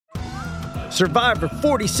Survivor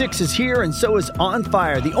 46 is here, and so is On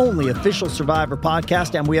Fire, the only official Survivor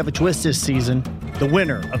podcast, and we have a twist this season. The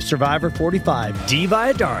winner of Survivor 45, Dee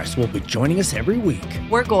Valladares, will be joining us every week.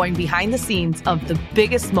 We're going behind the scenes of the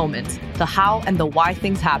biggest moments, the how and the why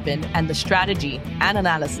things happen, and the strategy and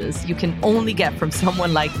analysis you can only get from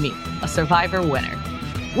someone like me, a Survivor winner.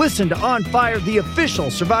 Listen to On Fire, the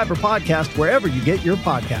official Survivor podcast, wherever you get your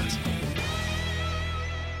podcasts.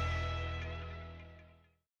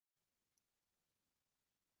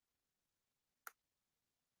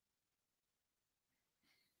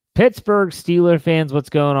 Pittsburgh Steelers fans, what's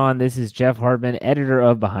going on? This is Jeff Hartman, editor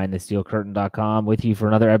of BehindTheSteelCurtain.com, with you for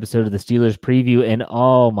another episode of the Steelers preview. And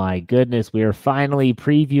oh my goodness, we are finally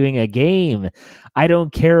previewing a game. I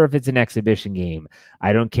don't care if it's an exhibition game.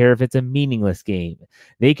 I don't care if it's a meaningless game.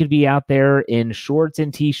 They could be out there in shorts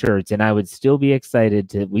and t-shirts, and I would still be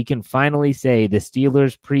excited we can finally say the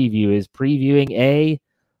Steelers preview is previewing a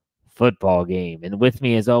football game. And with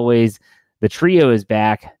me, as always, the trio is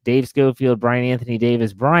back. Dave Schofield, Brian Anthony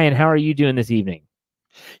Davis. Brian, how are you doing this evening?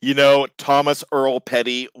 You know, Thomas Earl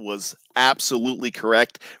Petty was absolutely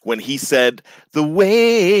correct when he said, the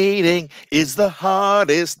waiting is the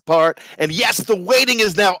hardest part. And yes, the waiting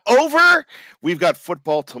is now over. We've got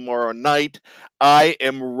football tomorrow night. I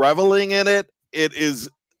am reveling in it. It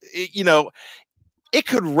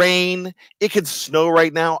could rain. It could snow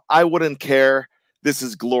right now. I wouldn't care. This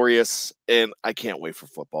is glorious, and I can't wait for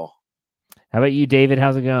football. How about you, David?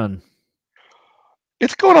 How's it going?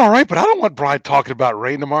 It's going all right, but I don't want Brian talking about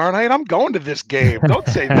rain tomorrow night. I'm going to this game. Don't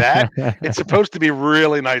say that. It's supposed to be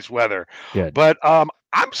really nice weather. Good. But I'm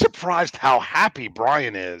surprised how happy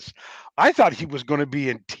Brian is. I thought he was going to be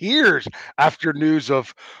in tears after news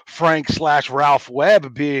of Frank/Ralph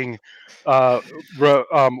Webb being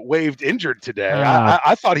waived injured today.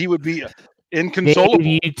 I thought he would be inconsolable.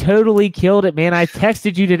 Dave, you totally killed it, man. I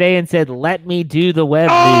texted you today and said, let me do the web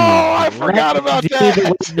news. I forgot about that. The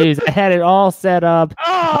web news. I had it all set up.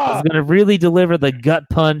 I was going to really deliver the gut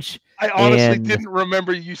punch. I honestly didn't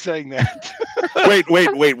remember you saying that. Wait,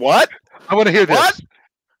 what? I want to hear this.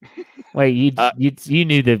 Wait, you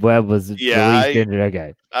knew that Webb was released injured.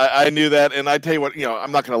 Okay. I knew that, and I tell you what,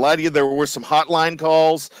 I'm not going to lie to you. There were some hotline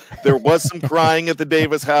calls. There was some crying at the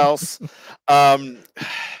Davis house.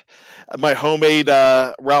 My homemade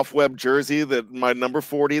Ralph Webb jersey, my number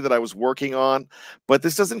 40 that I was working on, but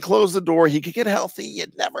this doesn't close the door. He could get healthy. You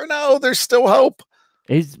never know. There's still hope.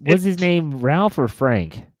 Was his name Ralph or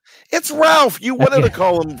Frank? It's Ralph. You wanted to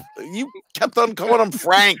call him. You kept on calling him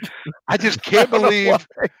Frank. I just can't believe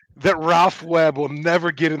that Ralph Webb will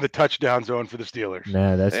never get in the touchdown zone for the Steelers.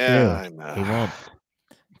 No, that's true. He won't.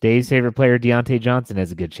 Dave's favorite player, Deontay Johnson,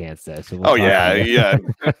 has a good chance, though. So yeah.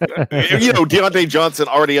 Deontay Johnson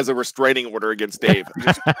already has a restraining order against Dave. I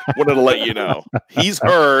just wanted to let you know. He's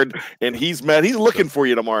heard, and he's mad. He's looking for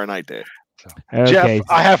you tomorrow night, Dave. Okay, Jeff,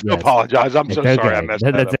 I have to apologize. I'm so sorry I messed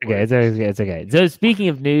that up. It's okay. So speaking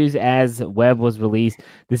of news, as Webb was released,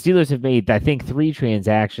 the Steelers have made, I think, 3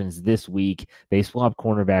 transactions this week. They swapped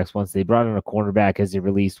cornerbacks once. They brought in a cornerback as they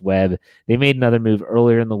released Webb. They made another move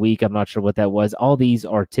earlier in the week. I'm not sure what that was. All these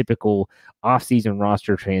are typical offseason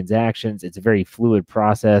roster transactions. It's a very fluid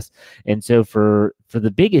process. And so for the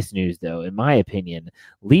biggest news, though, in my opinion,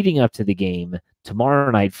 leading up to the game, tomorrow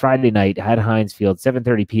night, Friday night, at Heinz Field,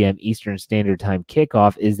 7:30 p.m. Eastern Standard Time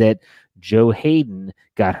kickoff, is that Joe Haden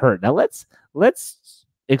got hurt. Now let's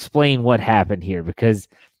explain what happened here, because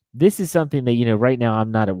this is something that, right now I'm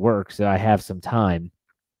not at work, so I have some time.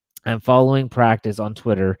 I'm following practice on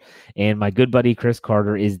Twitter, and my good buddy Chris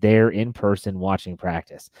Carter is there in person watching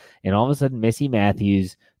practice. And all of a sudden, Missy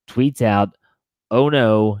Matthews tweets out, "Oh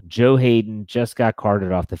no, Joe Haden just got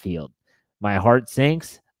carted off the field." My heart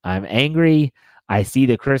sinks. I'm angry. I see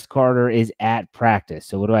that Chris Carter is at practice.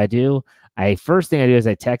 So what do? First thing I do is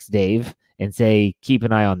I text Dave and say, keep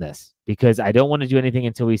an eye on this, because I don't want to do anything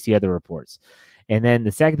until we see other reports. And then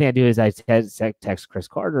the second thing I do is I text Chris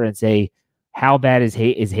Carter and say, how bad is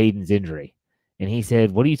Hayden's injury? And he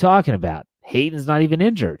said, what are you talking about? Hayden's not even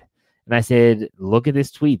injured. And I said, look at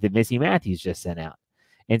this tweet that Missy Matthews just sent out.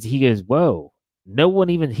 And so he goes, whoa. No one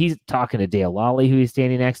even, he's talking to Dale Lally, who he's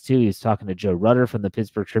standing next to. He's talking to Joe Rutter from the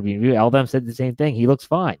Pittsburgh Tribune. All of them said the same thing. He looks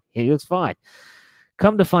fine.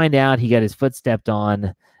 Come to find out, he got his foot stepped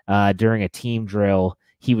on during a team drill.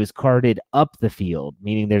 He was carted up the field,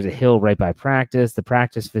 meaning there's a hill right by practice, the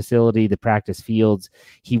practice facility, the practice fields.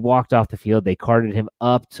 He walked off the field. They carted him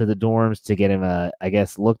up to the dorms to get him,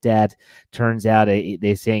 looked at. Turns out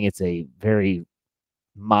they're saying it's a very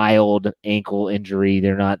mild ankle injury.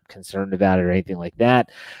 They're not concerned about it or anything like that.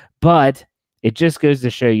 But it just goes to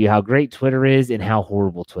show you how great Twitter is and how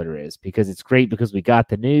horrible Twitter is, because it's great because we got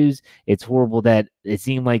the news. It's horrible that it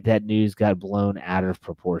seemed like that news got blown out of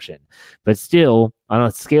proportion. But still, on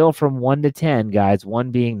a scale from 1 to 10, guys,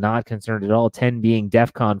 1 being not concerned at all, 10 being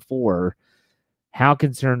DEFCON 4, how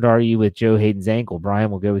concerned are you with Joe Hayden's ankle?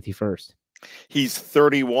 Brian, we'll go with you first. He's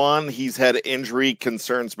 31. He's had injury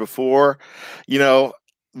concerns before. You know,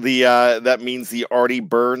 that means the Artie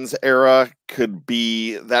Burns era could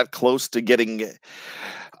be that close to getting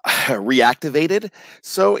reactivated.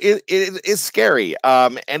 So it is scary.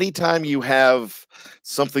 Anytime you have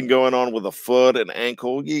something going on with a foot and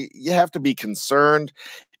ankle, you have to be concerned.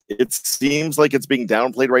 It seems like it's being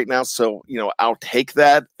downplayed right now. So, I'll take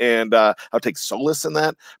that, and I'll take solace in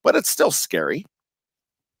that, but it's still scary.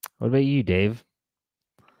 What about you, Dave?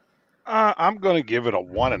 I'm going to give it a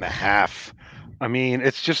 1.5. I mean,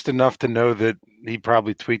 it's just enough to know that he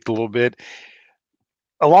probably tweaked a little bit.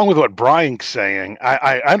 Along with what Brian's saying,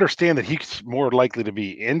 I understand that he's more likely to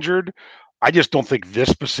be injured. I just don't think this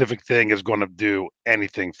specific thing is going to do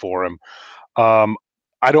anything for him.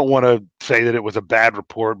 I don't want to say that it was a bad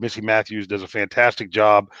report. Missy Matthews does a fantastic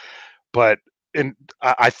job, but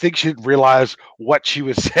I think she'd realize what she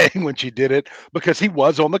was saying when she did it, because he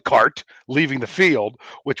was on the cart leaving the field,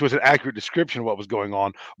 which was an accurate description of what was going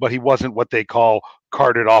on, but he wasn't what they call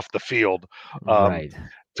carted off the field, Right.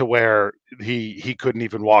 to where he couldn't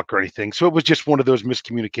even walk or anything. So it was just one of those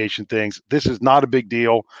miscommunication things. This is not a big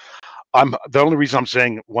deal. The only reason I'm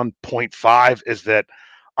saying 1.5 is that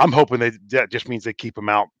I'm hoping that just means they keep him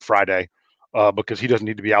out Friday, because he doesn't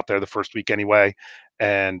need to be out there the first week anyway.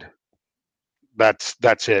 And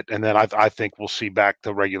that's it. And then I think we'll see back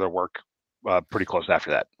to regular work pretty close after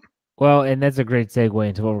that. Well, and that's a great segue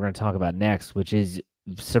into what we're going to talk about next, which is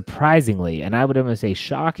surprisingly, and I would almost say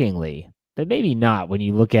shockingly, but maybe not when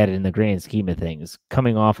you look at it in the grand scheme of things,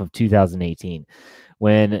 coming off of 2018.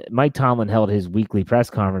 When Mike Tomlin held his weekly press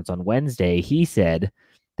conference on Wednesday, he said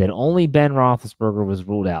that only Ben Roethlisberger was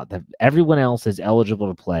ruled out, that everyone else is eligible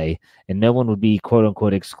to play, and no one would be,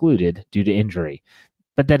 quote-unquote, excluded due to injury.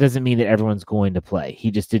 But that doesn't mean that everyone's going to play.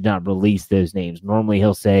 He just did not release those names. Normally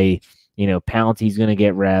he'll say, Pouncey's going to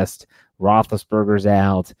get rest, Roethlisberger's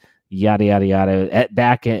out, yada, yada, yada.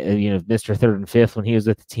 Back at, Mr. Third and Fifth when he was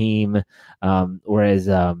with the team, whereas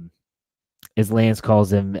as Lance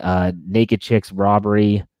calls him, naked chicks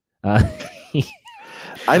robbery.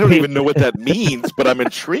 I don't even know what that means, but I'm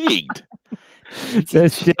intrigued. So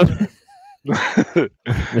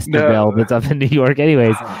Mr. Bell that's up in New York.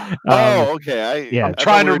 Anyways. Okay. I'm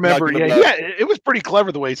trying to remember. Yeah, it was pretty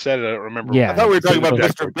clever the way he said it. I don't remember. Yeah. I thought we were talking about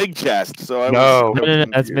Mr. Big Chest. So No,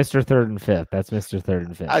 that's Mr. Third and Fifth. That's Mr. Third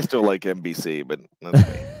and Fifth. I still like NBC, but that's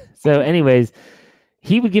me. So anyways,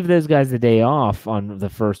 he would give those guys the day off on the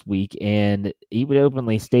first week, and he would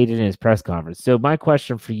openly state it in his press conference. So my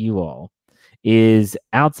question for you all is,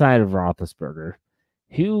 outside of Roethlisberger,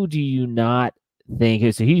 who do you not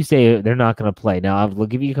think? So you say they're not going to play. Now, I'll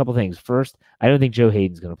give you a couple things. First, I don't think Joe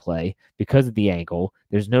Hayden's going to play because of the ankle.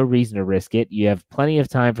 There's no reason to risk it. You have plenty of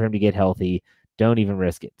time for him to get healthy. Don't even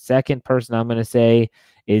risk it. Second person I'm going to say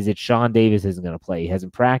is that Sean Davis isn't going to play. He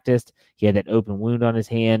hasn't practiced. He had that open wound on his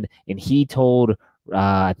hand, and he told,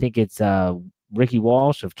 I think it's Ricky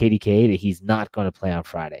Walsh of KDK, that he's not going to play on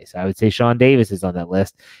Friday. So I would say Sean Davis is on that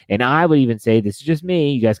list. And I would even say, this is just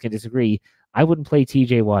me, you guys can disagree, I wouldn't play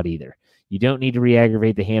TJ Watt either. You don't need to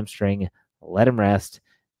re-aggravate the hamstring. Let him rest.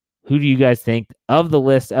 Who do you guys think, of the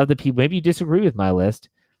list of the people, maybe you disagree with my list,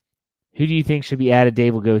 who do you think should be added?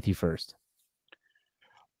 Dave, we'll go with you first.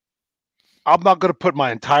 I'm not going to put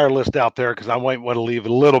my entire list out there because I might want to leave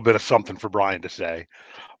a little bit of something for Brian to say.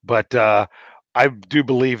 But I do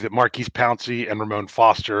believe that Marquise Pouncey and Ramon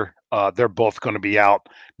Foster, they're both going to be out.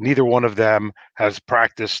 Neither one of them has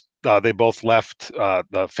practiced. They both left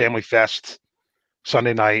the Family Fest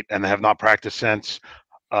Sunday night and have not practiced since.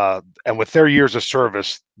 And with their years of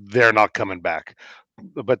service, they're not coming back.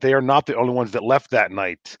 But they are not the only ones that left that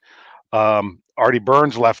night. Artie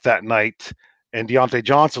Burns left that night, and Deontay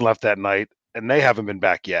Johnson left that night, and they haven't been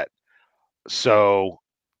back yet. So,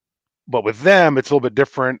 but with them, it's a little bit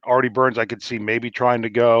different. Artie Burns, I could see maybe trying to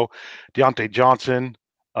go. Deontay Johnson,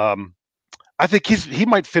 I think he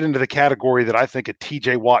might fit into the category that I think a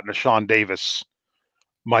TJ Watt and a Sean Davis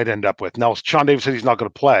might end up with. Now, Sean Davis said he's not going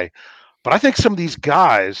to play, but I think some of these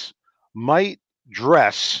guys might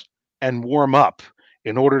dress and warm up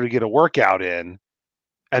in order to get a workout in,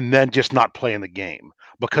 and then just not play in the game,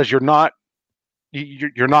 because you're not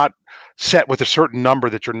set with a certain number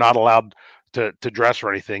that you're not allowed to dress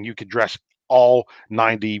or anything. You could dress all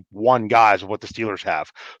 91 guys of what the Steelers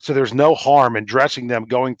have. So there's no harm in dressing them,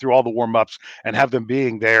 going through all the warm-ups, and have them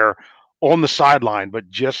being there on the sideline, but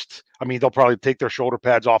just, I mean, they'll probably take their shoulder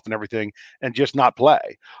pads off and everything and just not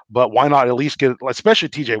play. But why not at least get, especially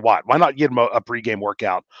TJ Watt, why not get him a pregame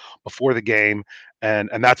workout before the game? And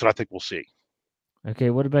that's what I think we'll see.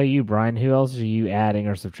 Okay, what about you, Brian? Who else are you adding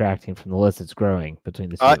or subtracting from the list that's growing between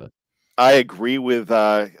the Steelers? I agree with,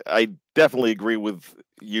 I definitely agree with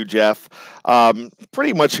you, Jeff.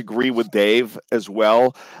 Pretty much agree with Dave as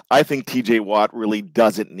well. I think TJ Watt really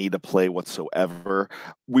doesn't need to play whatsoever.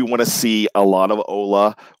 We want to see a lot of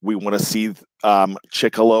Ola. We want to see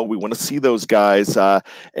Chicolo. We want to see those guys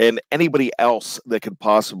and anybody else that could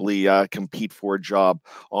possibly compete for a job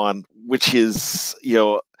on, which is,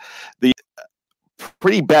 the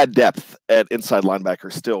pretty bad depth at inside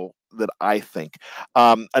linebacker still that I think.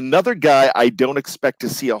 Another guy I don't expect to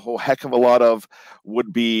see a whole heck of a lot of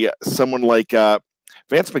would be someone like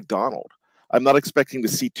Vance McDonald. I'm not expecting to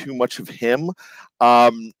see too much of him.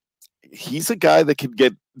 He's a guy that could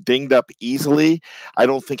get dinged up easily. I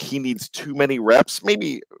don't think he needs too many reps.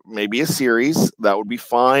 Maybe a series. That would be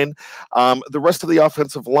fine. The rest of the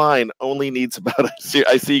offensive line only needs about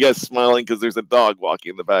I see you guys smiling because there's a dog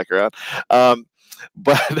walking in the background.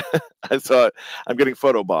 But I saw it. I'm getting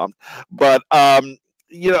photobombed. But,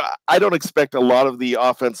 I don't expect a lot of the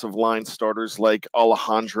offensive line starters like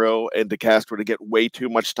Alejandro and DeCastro to get way too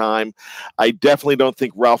much time. I definitely don't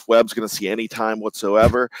think Ralph Webb's going to see any time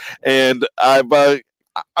whatsoever. And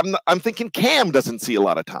I'm thinking Cam doesn't see a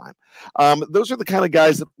lot of time. Those are the kind of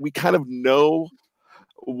guys that we kind of know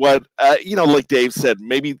what, like Dave said,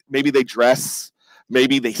 maybe they dress.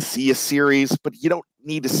 Maybe they see a series, but you don't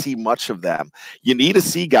need to see much of them. You need to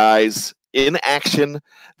see guys in action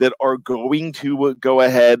that are going to go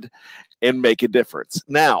ahead and make a difference.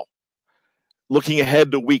 Now, looking ahead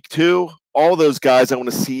to week 2, all those guys I want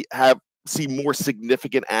to see more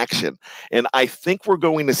significant action. And I think we're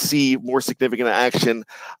going to see more significant action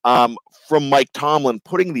from Mike Tomlin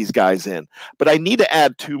putting these guys in. But I need to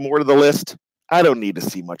add 2 more to the list. I don't need to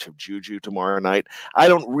see much of Juju tomorrow night. I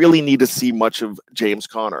don't really need to see much of James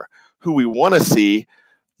Conner. Who we want to see,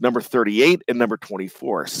 number 38 and number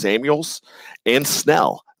 24, Samuels and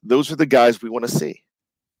Snell. Those are the guys we want to see.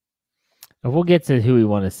 We'll get to who we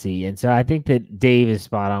want to see. And so I think that Dave is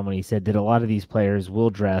spot on when he said that a lot of these players will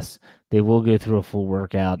dress, they will go through a full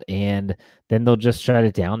workout, and then they'll just shut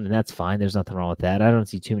it down, and that's fine. There's nothing wrong with that. I don't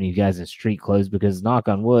see too many guys in street clothes because, knock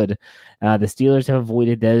on wood, the Steelers have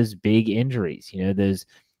avoided those big injuries, those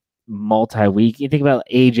multi-week. You think about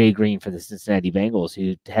A.J. Green for the Cincinnati Bengals,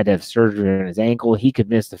 who had to have surgery on his ankle. He could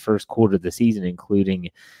miss the first quarter of the season, including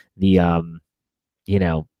the,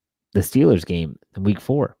 the Steelers game in week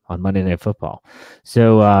 4 on Monday Night Football.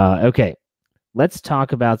 So, okay, let's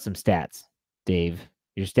talk about some stats. Dave,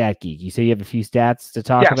 you're stat geek. You say you have a few stats to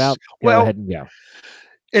talk about? Go ahead and go.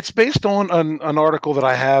 It's based on an article that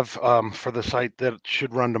I have for the site that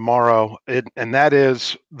should run tomorrow. And that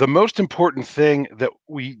is the most important thing that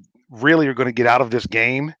we really are going to get out of this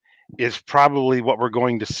game is probably what we're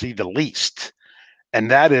going to see the least. And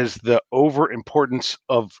that is the over importance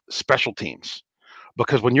of special teams.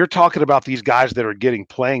 Because when you're talking about these guys that are getting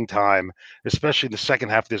playing time, especially in the second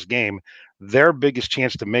half of this game, their biggest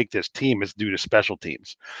chance to make this team is due to special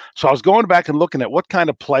teams. So I was going back and looking at what kind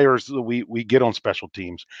of players we get on special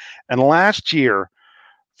teams. And last year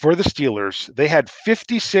for the Steelers, they had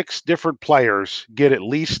 56 different players get at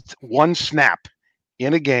least one snap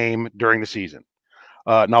in a game during the season.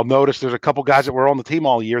 Now notice there's a couple guys that were on the team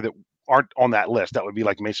all year that aren't on that list. That would be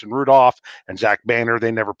like Mason Rudolph and Zach Banner.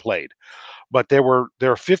 They never played. But there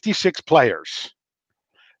are 56 players.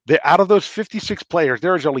 Out of those 56 players,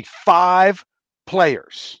 there is only 5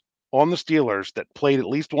 players on the Steelers that played at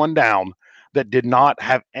least one down that did not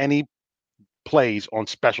have any plays on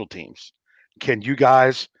special teams. Can you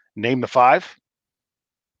guys name the 5?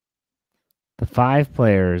 The 5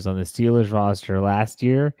 players on the Steelers roster last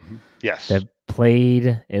year, yes, that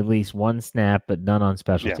played at least one snap, but none on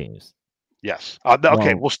special teams. Yes.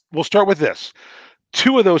 Okay, we'll start with this.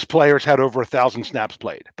 2 of those players had over 1,000 snaps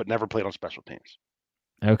played, but never played on special teams.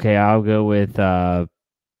 Okay, I'll go with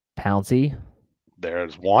Pouncey.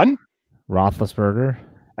 There's one. Roethlisberger.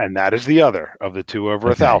 And that is the other of the 2 over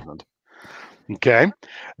 1,000. Okay.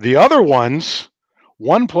 The other ones,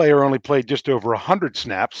 one player only played just over 100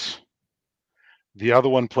 snaps. The other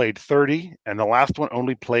one played 30, and the last one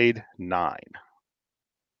only played 9.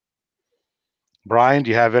 Brian, do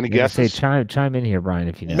you have any guesses? Chime in here, Brian,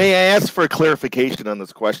 if you know. May I ask for a clarification on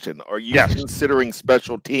this question? Are you considering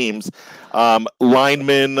special teams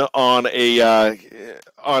linemen on a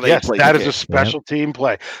yes, that is a special team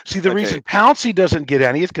play. See, the reason Pouncey doesn't get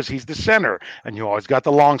any is because he's the center, and you always got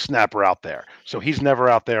the long snapper out there. So he's never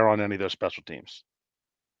out there on any of those special teams.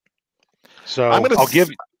 So I'm gonna I'll give.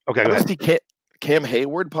 s- Okay, I'm go gonna ahead. see Cam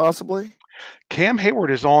Hayward possibly. Cam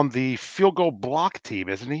Hayward is on the field goal block team,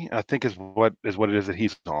 isn't he? I think is what it is that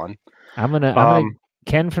he's on. I'm gonna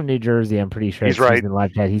Ken from New Jersey, I'm pretty sure He's it's right. in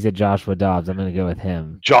live chat. He said Joshua Dobbs. I'm gonna go with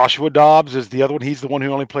him. Joshua Dobbs is the other one. He's the one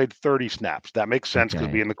who only played 30 snaps. That makes sense because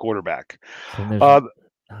Okay. being the quarterback. So there's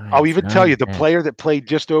I'll even tell you the nine. player that played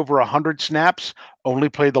just over 100 snaps only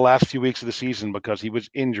played the last few weeks of the season because he was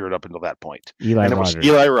injured up until that point. Eli and it was Rogers.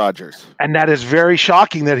 Eli Rogers. And that is very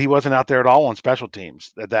shocking that he wasn't out there at all on special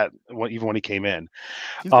teams. Even when he came in,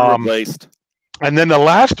 He's been replaced. And then the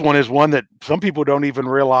last one is one that some people don't even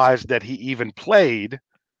realize that he even played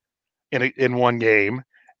in one game.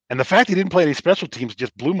 And the fact he didn't play any special teams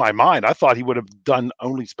just blew my mind. I thought he would have done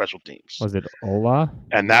only special teams. Was it Ola?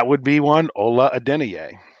 And that would be one, Ola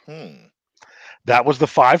Adeniyi. That was the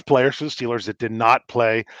 5 players for the Steelers that did not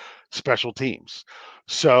play special teams.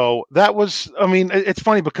 So that was, I mean, it's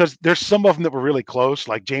funny because there's some of them that were really close.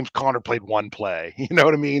 Like James Conner played 1 play, you know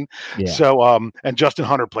what I mean? Yeah. So, and Justin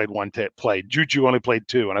Hunter played 1 play. Juju only played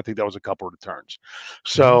 2, and I think that was a couple of returns.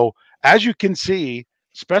 So as you can see,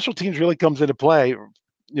 special teams really comes into play,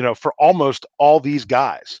 for almost all these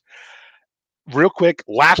guys. Real quick,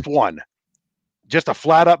 last one, just a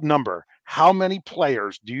flat up number. How many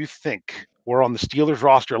players do you think were on the Steelers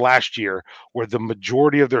roster last year where the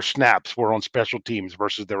majority of their snaps were on special teams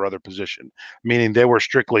versus their other position? Meaning they were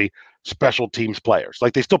strictly special teams players.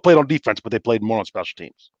 Like they still played on defense, but they played more on special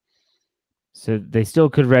teams. So they still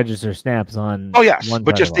could register snaps on. Oh, yes,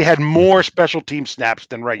 but just they had more special team snaps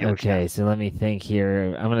than regular snaps. So let me think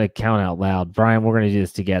here. I'm going to count out loud. Brian, we're going to do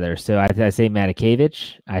this together. So I say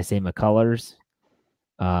Matakevich. I say McCullers.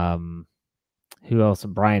 Who else?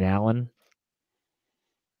 Brian Allen.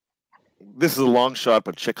 This is a long shot,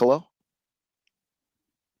 but Chicolo.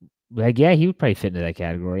 Like, yeah, he would probably fit into that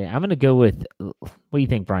category. I'm going to go with, what do you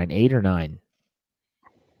think, Brian? 8 or 9?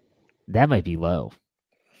 That might be low.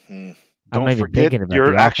 Don't forget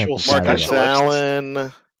your actual Marcus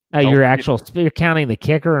Allen. Oh, you're counting the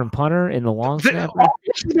kicker and punter in the long snapper?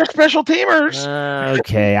 They're special teamers.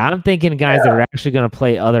 Okay, I'm thinking guys that are actually going to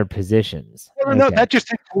play other positions. No, that just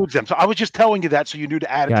includes them. So I was just telling you that so you knew to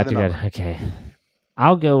add it to the number. Okay.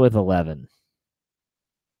 I'll go with 11.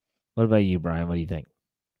 What about you, Brian? What do you think?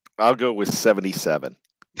 I'll go with 77.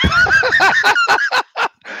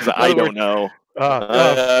 I don't know.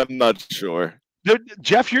 I'm not sure.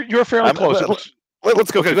 Jeff, you're fairly close.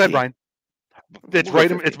 Let's go. Go ahead, Brian. It's right.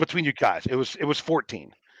 It's between you guys. It was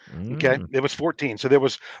 14. Okay, it was 14. So there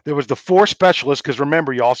was the 4 specialists because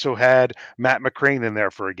remember you also had Matt McCrane in there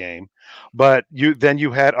for a game, but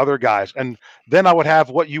you had other guys, and then I would have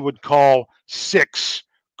what you would call 6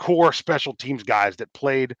 core special teams guys that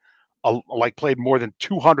played more than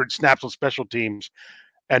 200 snaps on special teams,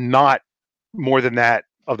 and not more than that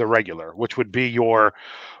of the regular, which would be your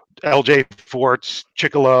LJ Forts,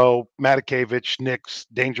 Chicolo, Matakevich, Nix,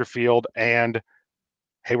 Dangerfield, and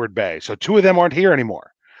Hayward Bay. So 2 of them aren't here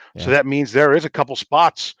anymore. Yeah. So that means there is a couple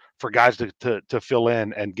spots for guys to fill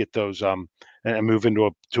in and get those and move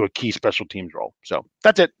into a key special teams role. So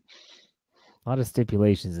that's it. A lot of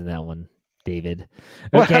stipulations in that one, David.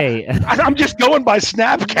 Okay. I'm just going by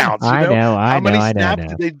snap counts. I know. How many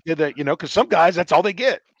snaps did they because some guys that's all they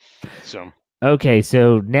get. So okay,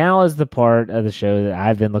 so now is the part of the show that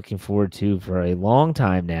I've been looking forward to for a long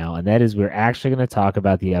time now, and that is we're actually going to talk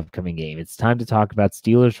about the upcoming game. It's time to talk about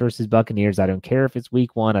Steelers versus Buccaneers. I don't care if it's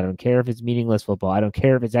week 1. I don't care if it's meaningless football. I don't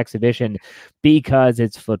care if it's exhibition because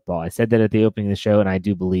it's football. I said that at the opening of the show, and I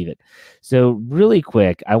do believe it. So really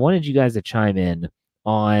quick, I wanted you guys to chime in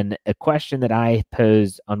on a question that I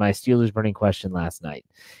posed on my Steelers Burning question last night,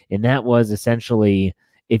 and that was essentially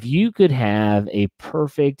if you could have a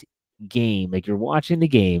perfect game, like you're watching the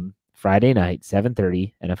game Friday night,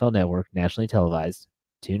 7:30, NFL Network, nationally televised,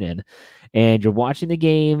 tune in, and you're watching the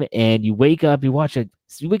game and you wake up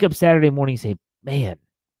Saturday morning and say, man,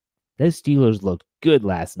 those Steelers looked good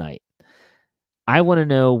last night. I want to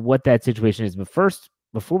know what that situation is. But first,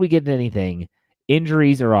 before we get into anything,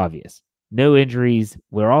 injuries are obvious. No injuries.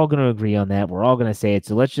 We're all going to agree on that. We're all going to say it.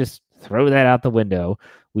 So let's just throw that out the window.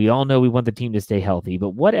 We all know we want the team to stay healthy.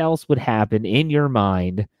 But what else would happen in your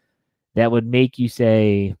mind that would make you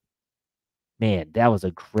say, man, that was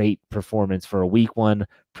a great performance for a week 1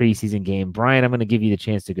 preseason game? Brian, I'm going to give you the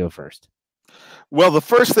chance to go first. Well, the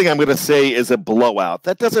first thing I'm going to say is a blowout.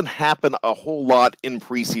 That doesn't happen a whole lot in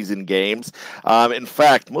preseason games. In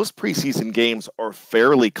fact, most preseason games are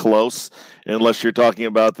fairly close, unless you're talking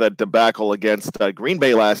about that debacle against Green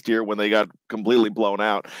Bay last year when they got completely blown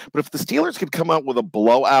out. But if the Steelers could come out with a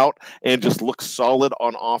blowout and just look solid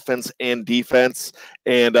on offense and defense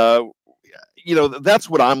and that's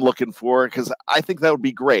what I'm looking for, because I think that would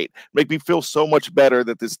be great. Make me feel so much better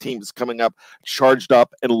that this team is coming up charged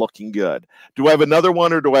up and looking good. Do I have another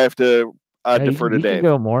one, or do I have to defer to Dave? You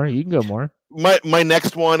can go more. My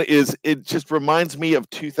next one is, it just reminds me of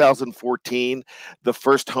 2014, the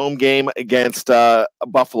first home game against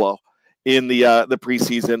Buffalo in the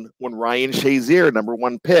preseason, when Ryan Shazier, number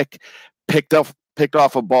 1 pick, picked off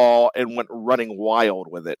a ball and went running wild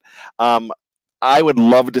with it. I would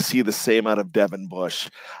love to see the same out of Devin Bush.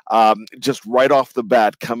 Just right off the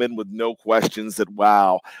bat, come in with no questions that,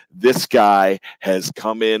 wow, this guy has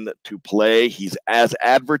come in to play. He's as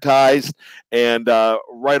advertised, and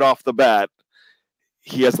right off the bat,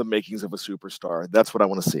 he has the makings of a superstar. That's what I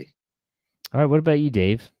want to see. All right, what about you,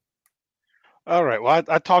 Dave? All right. Well,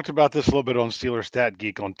 I talked about this a little bit on Steelers Stat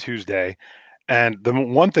Geek on Tuesday, and the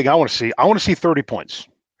one thing I want to see 30 points.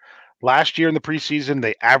 Last year in the preseason,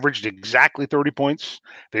 they averaged exactly 30 points.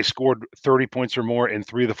 They scored 30 points or more in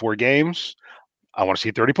 3 of the 4 games. I want to see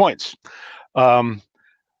 30 points. What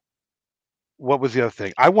was the other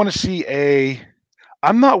thing? I want to see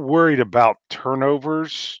I'm not worried about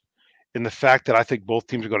turnovers, in the fact that I think both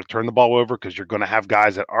teams are going to turn the ball over, because you're going to have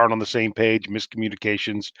guys that aren't on the same page,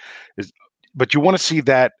 miscommunications. But you want to see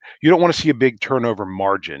that. You don't want to see a big turnover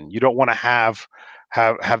margin. You don't want to have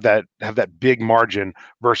that big margin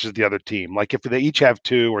versus the other team. Like if they each have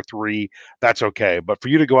 2 or 3, that's okay. But for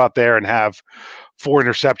you to go out there and have 4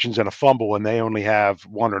 interceptions and a fumble, and they only have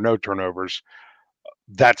 1 or no turnovers,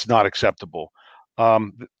 that's not acceptable.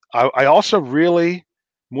 I also really,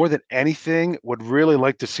 more than anything, would really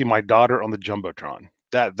like to see my daughter on the Jumbotron.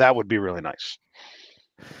 That would be really nice.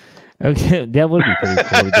 Okay, that would be pretty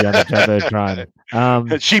cool to be on the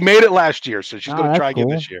Jumbotron. She made it last year, so she's going to try again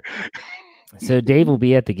this year. So Dave will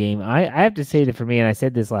be at the game. I have to say that for me, and I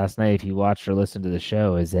said this last night, if you watched or listened to the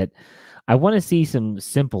show, is that I want to see some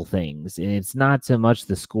simple things. And it's not so much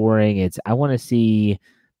the scoring. I want to see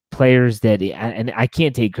players that, and I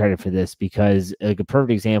can't take credit for this, because like a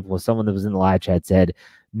perfect example was someone that was in the live chat said,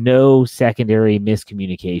 no secondary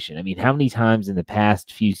miscommunication. I mean, how many times in the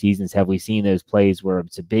past few seasons have we seen those plays where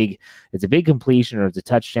it's a big completion or it's a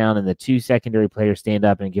touchdown, and the 2 secondary players stand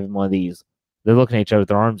up and give them one of these? They're looking at each other with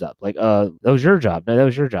their arms up, like, that was your job. No, that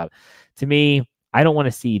was your job. To me, I don't want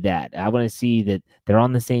to see that. I want to see that they're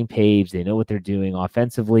on the same page. They know what they're doing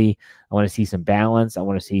offensively. I want to see some balance. I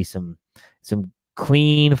want to see some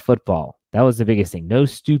clean football. That was the biggest thing. No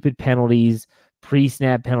stupid penalties.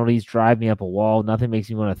 Pre-snap penalties drive me up a wall. Nothing makes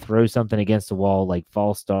me want to throw something against the wall, like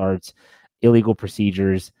false starts, illegal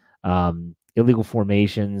procedures, illegal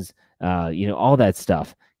formations, all that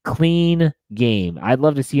stuff. Clean game. I'd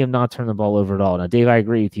love to see them not turn the ball over at all. Now, Dave, I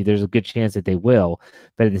agree with you. There's a good chance that they will,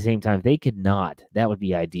 but at the same time, they could not. That would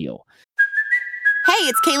be ideal. Hey,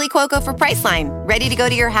 it's Kaylee Cuoco for Priceline. Ready to go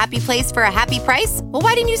to your happy place for a happy price? Well,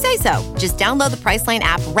 why didn't you say so? Just download the Priceline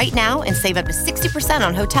app right now and save up to 60%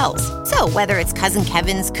 on hotels. So whether it's Cousin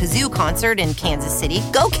Kevin's Kazoo Concert in Kansas City,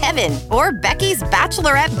 go Kevin, or Becky's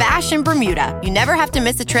Bachelorette Bash in Bermuda, you never have to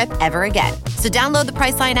miss a trip ever again. So download the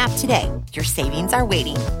Priceline app today. Your savings are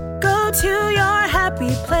waiting. Go to your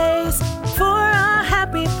happy place for a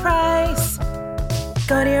happy price.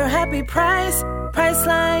 Go to your happy price,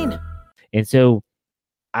 Priceline. And so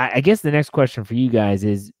I guess the next question for you guys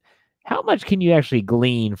is, how much can you actually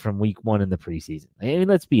glean from week 1 in the preseason? I mean,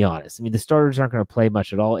 let's be honest. I mean, the starters aren't going to play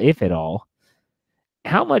much at all, if at all.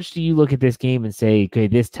 How much do you look at this game and say, okay,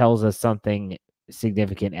 this tells us something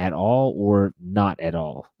significant at all or not at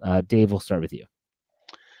all? Dave, we'll start with you.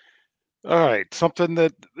 All right. Something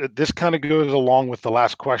that this kind of goes along with the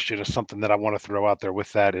last question is something that I want to throw out there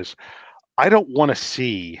with that is, I don't want to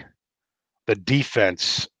see the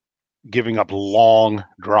defense giving up long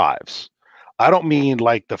drives. I don't mean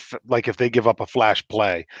like if they give up a flash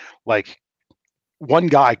play, like one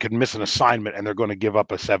guy could miss an assignment and they're going to give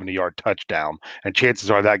up a 70-yard touchdown, and chances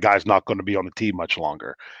are that guy's not going to be on the team much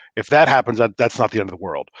longer. If that happens, that's not the end of the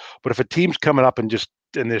world. But if a team's coming up and just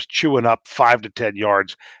chewing up 5 to 10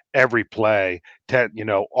 yards every play,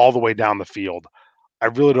 all the way down the field, I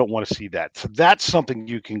really don't want to see that. So that's something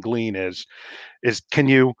you can glean is can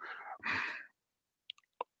you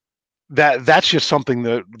that's just something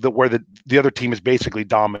that where the other team is basically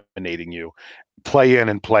dominating you, play in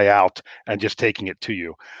and play out, and just taking it to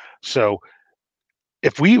you. So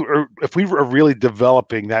if we are really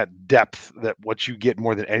developing that depth, that what you get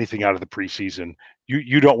more than anything out of the preseason,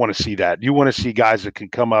 you don't want to see that. You want to see guys that can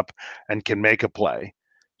come up and can make a play.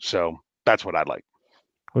 So that's what I'd like.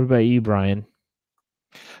 What about you, Brian?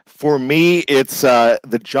 For me, it's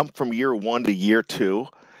the jump from year 1 to year 2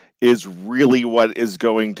 is really what is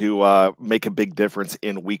going to make a big difference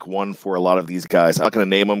in week one for a lot of these guys. I'm not going to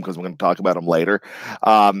name them because we're going to talk about them later.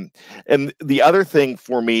 And the other thing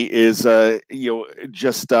for me is,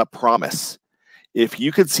 just promise. If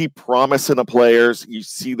you could see promise in the players, you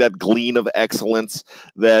see that gleam of excellence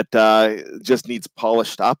that just needs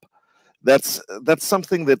polished up. That's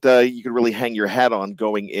something that you can really hang your hat on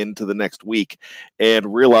going into the next week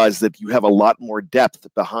and realize that you have a lot more depth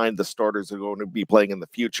behind the starters that are going to be playing in the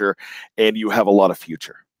future, and you have a lot of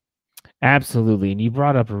future. Absolutely. And you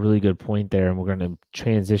brought up a really good point there, and we're going to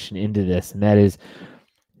transition into this, and that is,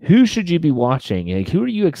 who should you be watching? Like, who are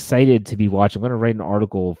you excited to be watching? I'm going to write an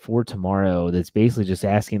article for tomorrow that's basically just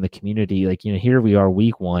asking the community, like, here we are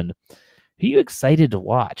week one. Who are you excited to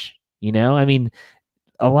watch? I mean,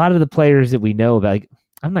 a lot of the players that we know about, like,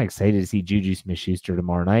 I'm not excited to see Juju Smith-Schuster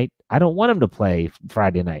tomorrow night. I don't want him to play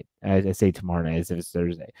Friday night. I say tomorrow night as if it's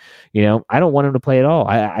Thursday. I don't want him to play at all.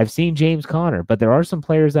 I've seen James Conner, but there are some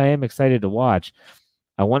players I am excited to watch.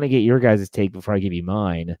 I want to get your guys' take before I give you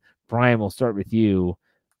mine. Brian, we'll start with you.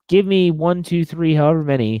 Give me 1, 2, 3, however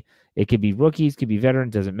many. It could be rookies, could be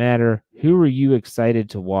veterans, doesn't matter. Who are you excited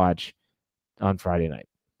to watch on Friday night?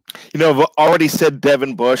 I've already said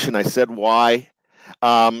Devin Bush, and I said why.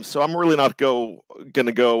 So I'm really not going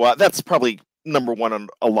to go. That's probably number one on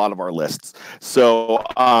a lot of our lists. So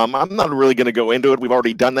I'm not really going to go into it. We've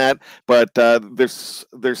already done that, but there's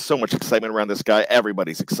so much excitement around this guy.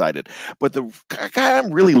 Everybody's excited. But the guy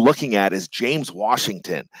I'm really looking at is James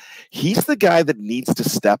Washington. He's the guy that needs to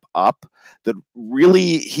step up. That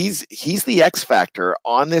really, he's the X factor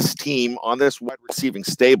on this team, on this wide receiving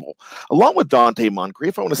stable, along with Dante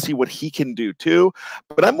Moncrief. I want to see what he can do too,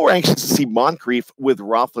 but I'm more anxious to see Moncrief with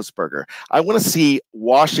Roethlisberger. I want to see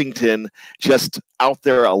Washington just out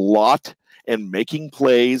there a lot and making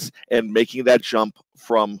plays and making that jump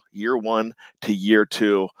from year one to year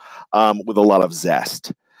two with a lot of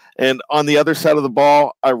zest. And on the other side of the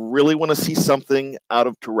ball, I really want to see something out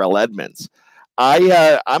of Terrell Edmunds.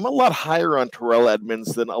 I'm a lot higher on Terrell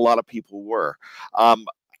Edmunds than a lot of people were.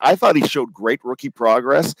 I thought he showed great rookie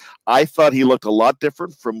progress. I thought he looked a lot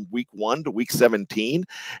different from week 1 to week 17,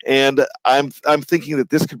 and I'm thinking that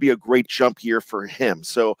this could be a great jump year for him.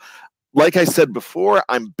 So, like I said before,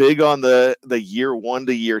 I'm big on the year 1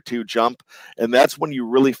 to year 2 jump, and that's when you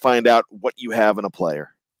really find out what you have in a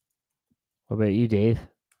player. What about you, Dave?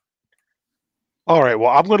 All right. Well,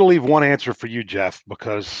 I'm going to leave one answer for you, Jeff,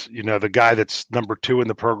 because, the guy that's number 2 in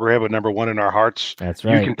the program and number 1 in our hearts. That's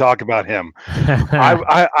right. You can talk about him.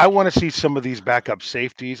 I want to see some of these backup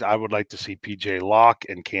safeties. I would like to see PJ Locke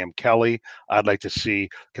and Cam Kelly. I'd like to see,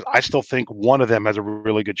 because I still think one of them has a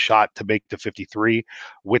really good shot to make the 53.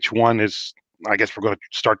 Which one is, I guess we're going to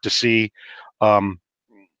start to see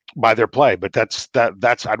by their play. But that's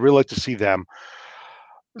I'd really like to see them.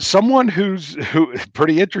 Someone who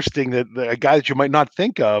pretty interesting, that a guy that you might not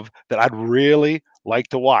think of that I'd really like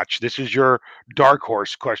to watch. This is your dark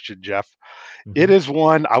horse question, Jeff. Mm-hmm. It is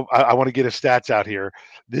one, I want to get his stats out here.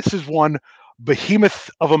 This is one behemoth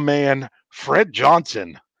of a man, Fred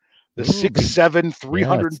Johnson, the 6'7",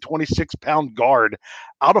 326-pound guard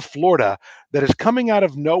out of Florida that is coming out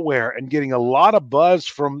of nowhere and getting a lot of buzz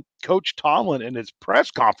from Coach Tomlin in his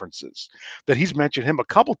press conferences, that he's mentioned him a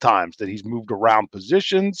couple times, that he's moved around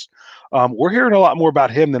positions. We're hearing a lot more about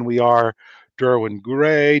him than we are Derwin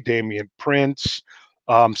Gray, Damian Prince,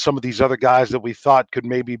 some of these other guys that we thought could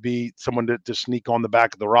maybe be someone to sneak on the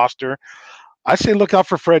back of the roster. I say look out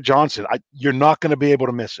for Fred Johnson. You're not going to be able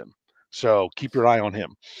to miss him. So keep your eye on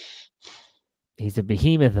him. He's a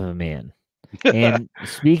behemoth of a man. And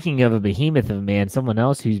speaking of a behemoth of a man, someone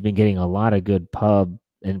else who's been getting a lot of good pub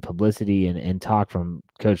and publicity and talk from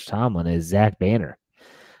Coach Tomlin is Zach Banner.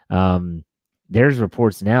 There's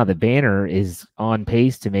reports now that Banner is on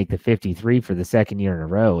pace to make the 53 for the second year in a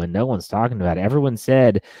row, and no one's talking about it. Everyone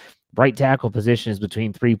said right tackle position is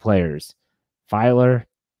between 3 players, Filer,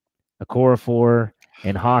 Okorafor,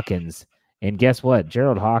 and Hawkins. And guess what?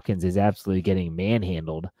 Gerald Hawkins is absolutely getting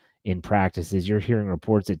manhandled in practices. You're hearing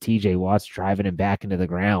reports that TJ Watt's driving him back into the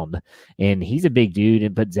ground, and he's a big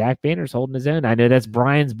dude, but Zach Banner's holding his own. I know that's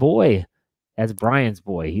Brian's boy. That's Brian's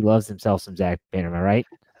boy. He loves himself some Zach Banner. Am I right?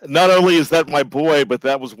 Not only is that my boy, but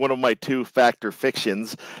that was one of my 2 factor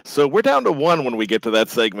fictions. So we're down to 1 when we get to that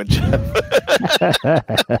segment, Jeff.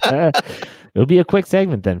 It'll be a quick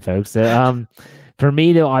segment then, folks. For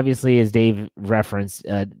me, though, obviously, as Dave referenced,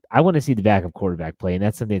 I want to see the backup quarterback play, and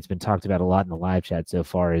that's something that's been talked about a lot in the live chat so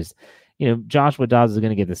far is, Joshua Dobbs is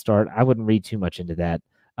going to get the start. I wouldn't read too much into that.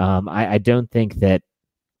 I don't think that,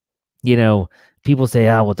 people say,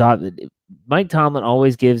 oh, well, Mike Tomlin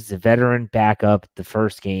always gives the veteran backup the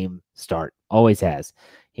first game start. Always has.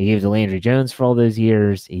 He gave it to Landry Jones for all those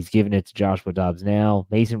years. He's giving it to Joshua Dobbs now.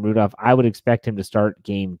 Mason Rudolph, I would expect him to start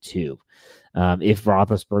game 2 if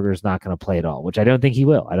Roethlisberger is not going to play at all, which I don't think he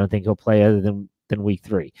will. I don't think he'll play other than week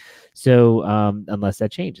 3. So unless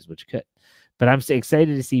that changes, which could. But I'm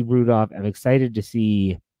excited to see Rudolph. I'm excited to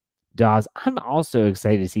see Dawes. I'm also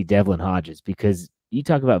excited to see Devlin Hodges because you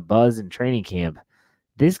talk about buzz in training camp.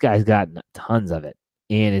 This guy's got tons of it.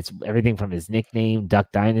 And it's everything from his nickname,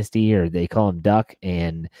 Duck Dynasty, or they call him Duck.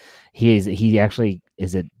 And he actually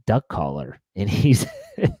is a duck caller. And he's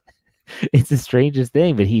it's the strangest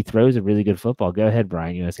thing, but he throws a really good football. Go ahead,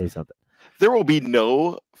 Brian. You want to say something? There will be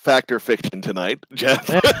no fact or fiction tonight, Jeff.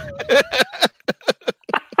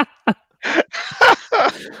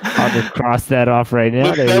 I'll just cross that off right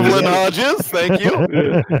now. Devlin Hodges, thank you.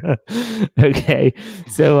 Okay,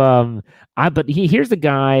 so but here's the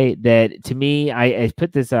guy that to me, I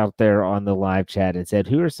put this out there on the live chat and said,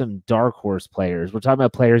 who are some dark horse players? We're talking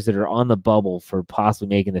about players that are on the bubble for possibly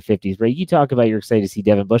making the 50s. Right? You talk about you're excited to see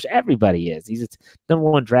Devin Bush. Everybody is. He's a number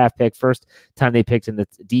 1 draft pick. First time they picked him the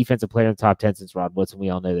defensive player in the top 10 since Rod Woodson. We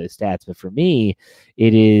all know those stats. But for me,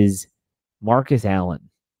 it is Marcus Allen.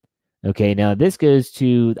 Okay, now this goes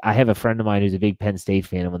to, I have a friend of mine who's a big Penn State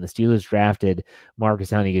fan, and when the Steelers drafted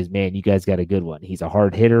Marcus Allen, he goes, man, you guys got a good one. He's a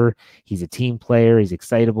hard hitter. He's a team player. He's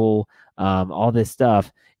excitable, all this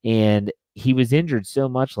stuff. And he was injured so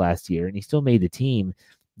much last year, and he still made the team.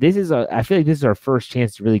 I feel like this is our first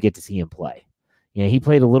chance to really get to see him play. You know, he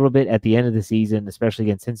played a little bit at the end of the season, especially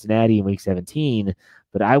against Cincinnati in week 17,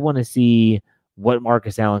 but I want to see what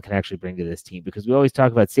Marcus Allen can actually bring to this team, because we always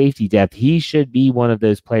talk about safety depth. He should be one of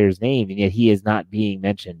those players named, and yet he is not being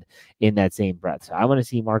mentioned in that same breath. So I want to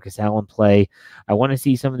see Marcus Allen play. I want to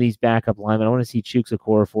see some of these backup linemen. I want to see Chuks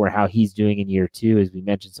Okorafor, how he's doing in year 2, as we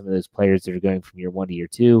mentioned some of those players that are going from year 1 to year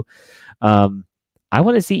 2. I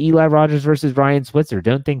want to see Eli Rogers versus Ryan Switzer.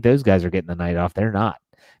 Don't think those guys are getting the night off. They're not,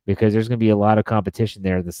 because there's going to be a lot of competition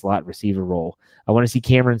there in the slot receiver role. I want to see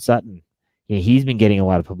Cameron Sutton. You know, he's been getting a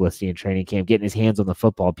lot of publicity in training camp, getting his hands on the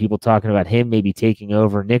football. People talking about him maybe taking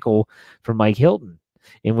over nickel from Mike Hilton,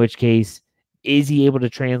 in which case, is he able to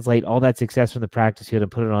translate all that success from the practice field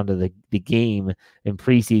and put it onto the game in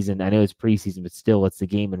preseason? I know it's preseason, but still, it's the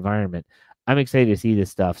game environment. I'm excited to see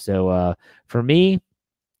this stuff. So for me,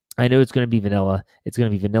 I know it's going to be vanilla. It's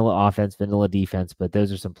going to be vanilla offense, vanilla defense, but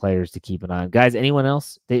those are some players to keep an eye on. Guys, anyone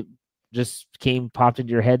else that just popped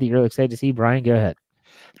into your head that you're really excited to see? Brian, go ahead.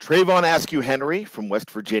 Trayvon Askew Henry from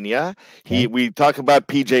West Virginia. We talk about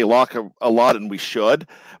PJ Locke a lot, and we should,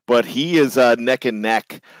 but he is neck and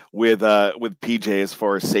neck with PJ as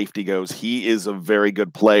far as safety goes. He is a very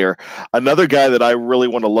good player. Another guy that I really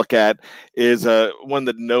want to look at is one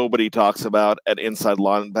that nobody talks about at inside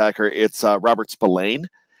linebacker. It's Robert Spillane.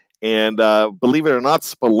 And believe it or not,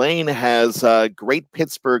 Spillane has great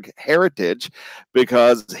Pittsburgh heritage,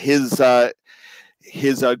 because his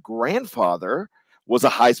grandfather was a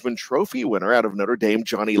Heisman Trophy winner out of Notre Dame,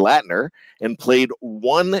 Johnny Latner, and played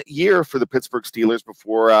 1 year for the Pittsburgh Steelers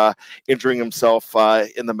before injuring himself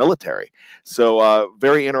in the military. So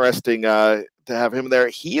very interesting to have him there.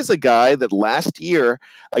 He is a guy that last year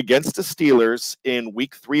against the Steelers in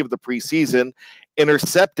week 3 of the preseason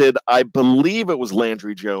intercepted, I believe it was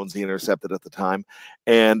Landry Jones he intercepted at the time,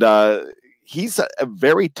 and he's a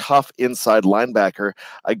very tough inside linebacker,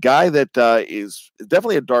 a guy that is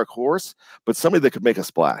definitely a dark horse, but somebody that could make a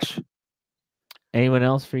splash. Anyone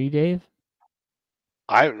else for you, Dave?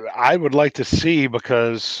 I would like to see,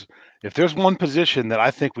 because if there's one position that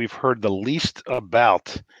I think we've heard the least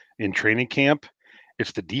about in training camp,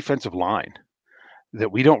 it's the defensive line. That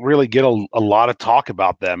we don't really get a lot of talk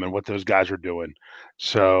about them and what those guys are doing.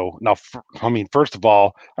 So now, first of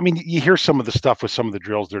all, you hear some of the stuff with some of the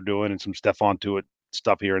drills they're doing and some Stephon Tuitt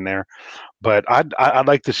stuff here and there, but I'd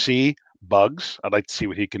like to see Bugs. I'd like to see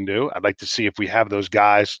what he can do. I'd like to see if we have those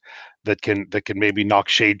guys that can maybe knock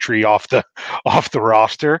Shade Tree off the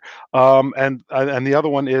roster. And the other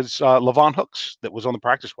one is Lavon Hooks, that was on the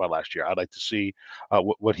practice squad last year. I'd like to see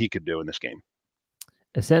what he could do in this game.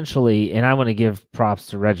 Essentially, and I want to give props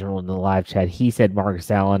to Reginald in the live chat. He said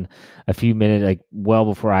Marcus Allen a few minutes, well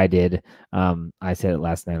before I did. I said it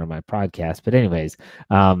last night on my podcast. But anyways,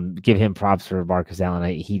 give him props for Marcus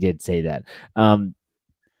Allen. He did say that.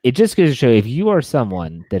 It just goes to show, if you are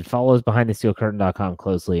someone that follows BehindTheSteelCurtain.com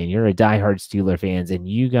closely, and you're a diehard Steeler fans, and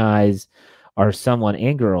you guys are someone,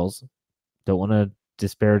 and girls, don't want to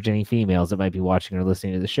disparage any females that might be watching or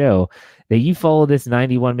listening to the show, that you follow this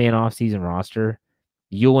 91-man offseason roster,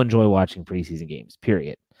 you'll enjoy watching preseason games,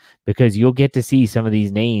 period. because you'll get to see some of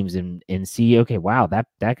these names and see, okay, wow,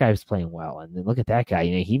 that guy's playing well. And then look at that guy,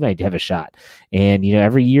 he might have a shot. And,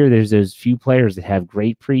 every year there's those few players that have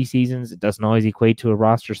great preseasons. It doesn't always equate to a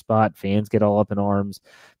roster spot. Fans get all up in arms.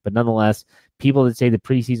 But nonetheless, people that say the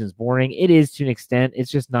preseason is boring, it is to an extent.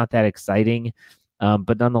 It's just not that exciting.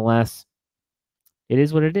 But nonetheless, it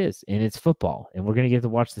is what it is, and it's football. And we're going to get to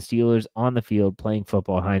watch the Steelers on the field playing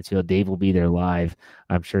football at Heinz Field. Dave will be there live.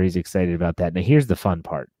 I'm sure he's excited about that. Now, here's the fun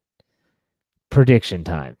part. Prediction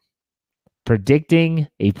time. Predicting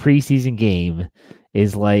a preseason game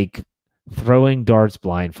is like throwing darts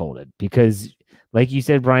blindfolded because, like you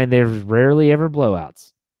said, Brian, there's rarely ever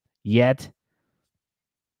blowouts. Yet,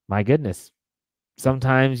 my goodness,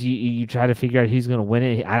 sometimes you try to figure out who's going to win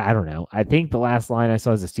it. I don't know. I think the last line I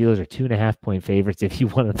saw is the Steelers are 2.5-point favorites if you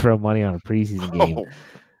want to throw money on a preseason game. Oh.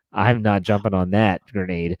 I'm not jumping on that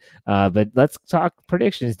grenade. But let's talk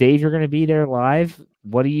predictions. Dave, you're going to be there live.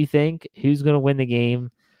 What do you think? Who's going to win the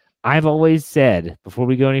game? I've always said, before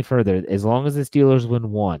we go any further, as long as the Steelers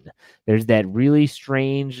win one, there's that really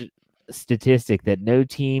strange statistic that no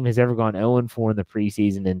team has ever gone 0-4 in the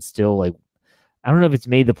preseason and still, I don't know if it's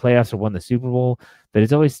made the playoffs or won the Super Bowl, but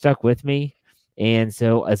it's always stuck with me. And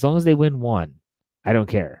so as long as they win one, I don't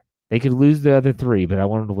care. They could lose the other three, but I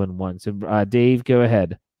want them to win one. So, Dave, go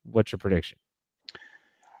ahead. What's your prediction?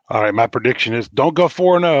 All right, my prediction is don't go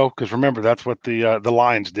 4-0 because remember that's what the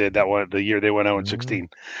Lions did the year they went 0-16.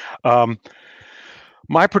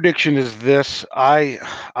 My prediction is this: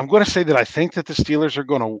 I'm going to say that I think that the Steelers are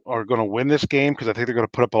going to win this game because I think they're going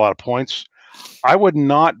to put up a lot of points. I would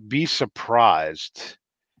not be surprised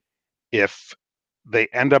if they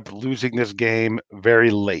end up losing this game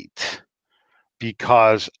very late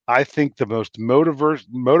because I think the most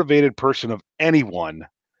motivated person of anyone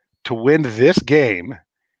to win this game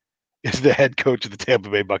is the head coach of the Tampa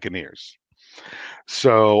Bay Buccaneers.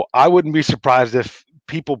 So I wouldn't be surprised if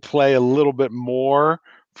people play a little bit more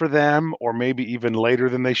for them or maybe even later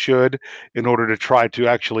than they should in order to try to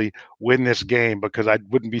actually win this game because I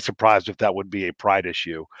wouldn't be surprised if that would be a pride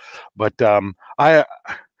issue. But I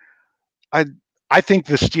think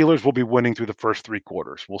the Steelers will be winning through the first three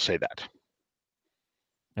quarters. We'll say that.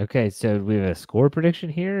 Okay, so we have a score prediction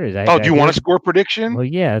here. Do you want a score prediction? Well,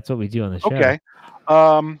 yeah, that's what we do on the show. Okay.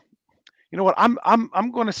 You know what?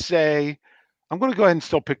 I'm going to say I'm going to go ahead and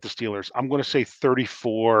still pick the Steelers. I'm going to say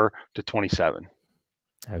 34-27.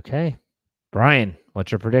 Okay. Brian,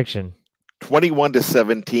 what's your prediction?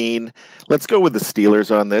 21-17. Let's go with the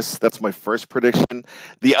Steelers on this. That's my first prediction.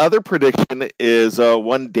 The other prediction is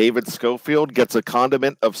one David Schofield gets a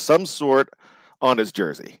condiment of some sort on his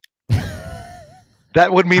jersey.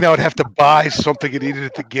 That would mean I would have to buy something and eat it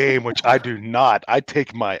at the game, which I do not. I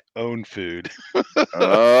take my own food.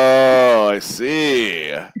 Oh, I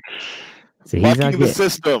see. So he's Bucking the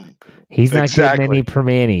system. He's not getting any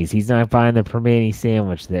Permanis. He's not buying the Permani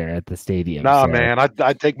sandwich there at the stadium. Nah, man.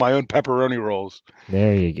 I take my own pepperoni rolls.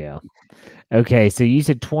 There you go. Okay, so you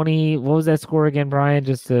said 20. What was that score again, Brian?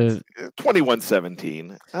 Just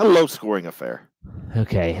 21-17. A low-scoring affair.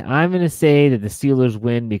 Okay, I'm going to say that the Steelers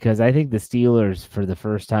win because I think the Steelers, for the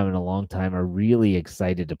first time in a long time, are really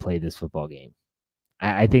excited to play this football game.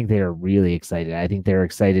 I think they are really excited. I think they're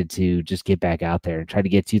excited to just get back out there and try to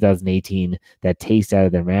get 2018, that taste out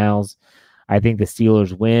of their mouths. I think the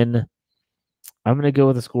Steelers win. I'm going to go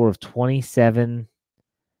with a score of 27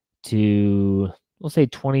 to, we'll say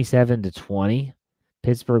 27-20.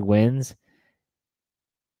 Pittsburgh wins.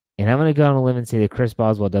 And I'm going to go on a limb and say that Chris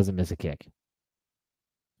Boswell doesn't miss a kick.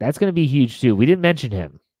 That's going to be huge, too. We didn't mention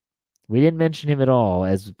him. We didn't mention him at all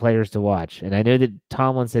as players to watch. And I know that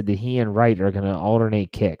Tomlin said that he and Wright are going to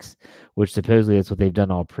alternate kicks, which supposedly that's what they've done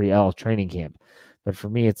all training camp. But for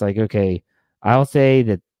me, it's like, okay, I'll say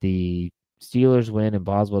that the Steelers win and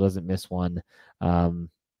Boswell doesn't miss one.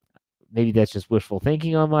 Maybe that's just wishful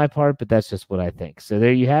thinking on my part, but that's just what I think. So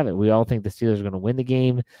there you have it. We all think the Steelers are going to win the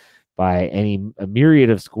game by a myriad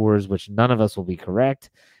of scores, which none of us will be correct.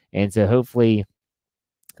 And so hopefully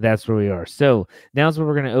that's where we are. So now's where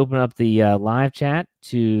we're going to open up the live chat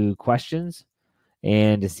to questions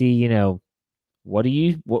and to see,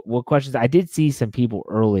 what questions. I did see some people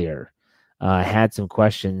earlier had some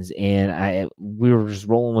questions, and we were just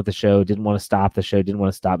rolling with the show. Didn't want to stop the show. Didn't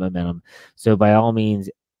want to stop momentum. So by all means,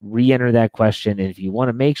 re-enter that question. And if you want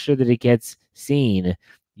to make sure that it gets seen,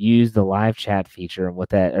 use the live chat feature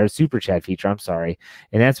or super chat feature. I'm sorry.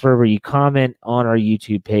 And that's where you comment on our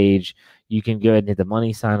YouTube page. You can go ahead and hit the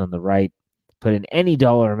money sign on the right, put in any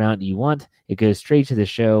dollar amount you want. It goes straight to the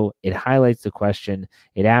show. It highlights the question.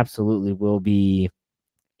 It absolutely will be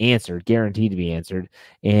answered, guaranteed to be answered.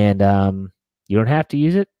 And you don't have to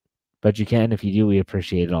use it, but you can. If you do, we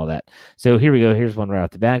appreciate all that. So here we go. Here's one right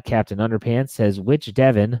off the bat. Captain Underpants says, which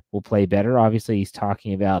Devin will play better? Obviously, he's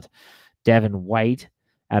talking about Devin White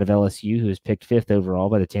out of LSU, who was picked 5th overall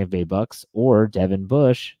by the Tampa Bay Bucks, or Devin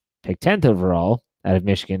Bush, picked 10th overall out of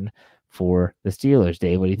Michigan for the Steelers.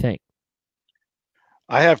 Dave, what do you think?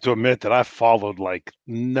 I have to admit that I've followed like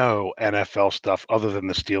no NFL stuff other than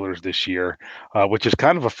the Steelers this year, which is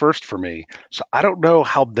kind of a first for me. So I don't know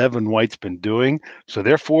how Devin White's been doing. So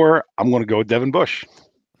therefore, I'm going to go with Devin Bush.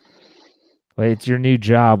 Well, it's your new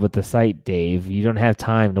job with the site, Dave. You don't have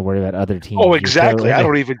time to worry about other teams. Oh, exactly. I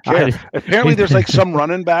don't even care. Apparently, there's like some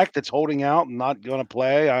running back that's holding out and not going to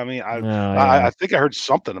play. I mean, I think I heard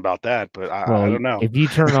something about that, but I don't know. If you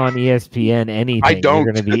turn on ESPN anything, you're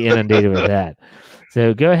going to be inundated with that.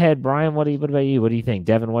 So go ahead, Brian. What about you? What do you think?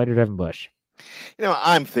 Devin White or Devin Bush?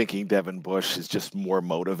 I'm thinking Devin Bush is just more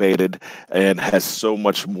motivated and has so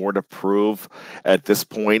much more to prove at this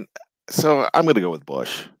point. So I'm going to go with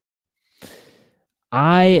Bush.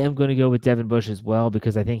 I am going to go with Devin Bush as well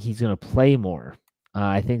because I think he's going to play more.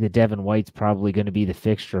 I think that Devin White's probably going to be the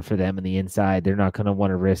fixture for them in the inside. They're not going to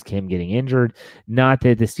want to risk him getting injured. Not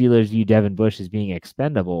that the Steelers view Devin Bush as being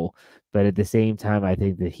expendable, but at the same time, I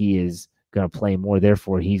think that he is going to play more.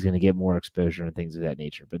 Therefore, he's going to get more exposure and things of that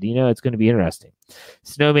nature. But, it's going to be interesting.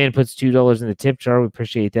 Snowman puts $2 in the tip jar. We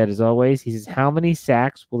appreciate that as always. He says, how many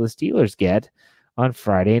sacks will the Steelers get on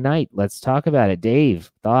Friday night? Let's talk about it. Dave,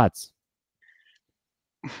 thoughts?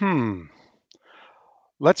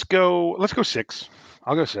 Let's go 6.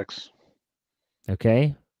 I'll go 6.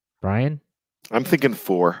 Okay. Brian? I'm thinking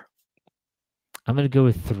 4. I'm going to go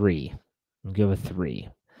with 3.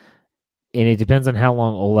 And it depends on how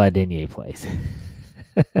long Ola Adeniyi plays.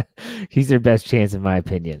 He's their best chance, in my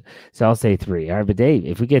opinion. So I'll say 3. All right, but Dave,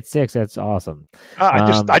 if we get 6, that's awesome.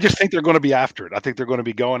 I just think they're going to be after it. I think they're going to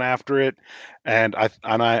be going after it, and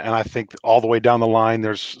I think all the way down the line,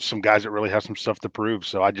 there's some guys that really have some stuff to prove.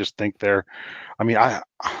 So I just think I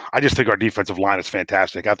just think our defensive line is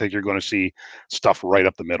fantastic. I think you're going to see stuff right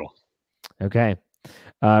up the middle. Okay.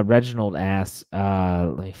 Reginald asks,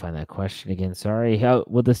 let me find that question again. Sorry.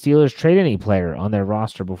 Will the Steelers trade any player on their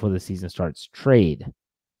roster before the season starts? Trade.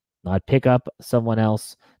 Not pick up someone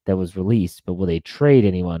else that was released, but will they trade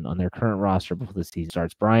anyone on their current roster before the season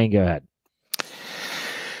starts? Brian, go ahead.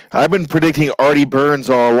 I've been predicting Artie Burns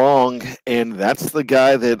all along, and that's the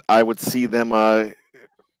guy that I would see them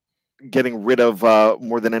getting rid of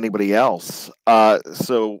more than anybody else.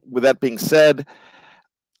 So with that being said,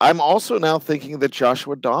 I'm also now thinking that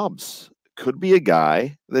Joshua Dobbs could be a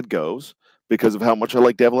guy that goes because of how much I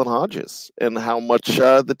like Devlin Hodges and how much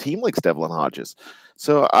the team likes Devlin Hodges.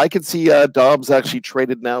 So I could see Dobbs actually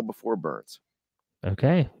traded now before Burns.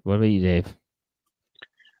 Okay. What about you, Dave?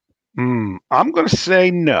 I'm going to say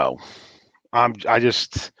no. I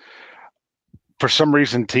just, for some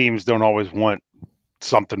reason, teams don't always want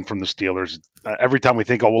something from the Steelers. Every time we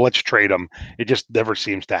think, let's trade them, it just never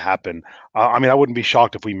seems to happen. I wouldn't be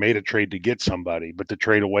shocked if we made a trade to get somebody, but to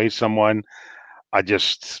trade away someone, I don't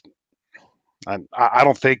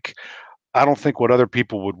think what other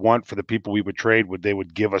people would want for the people we would trade they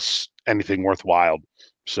would give us anything worthwhile.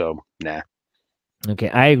 So, nah. Okay,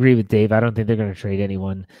 I agree with Dave. I don't think they're going to trade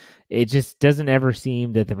anyone. It just doesn't ever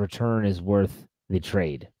seem that the return is worth the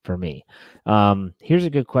trade for me. Here's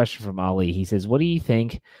a good question from Ali. He says, what do you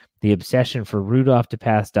think the obsession for Rudolph to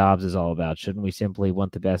pass Dobbs is all about? Shouldn't we simply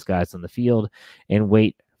want the best guys on the field and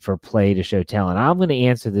wait for play to show talent? I'm going to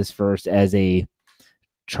answer this first as a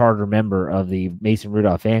charter member of the Mason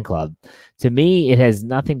Rudolph fan club. To me, it has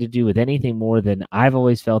nothing to do with anything more than I've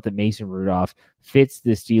always felt that Mason Rudolph fits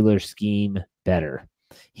the Steelers scheme better.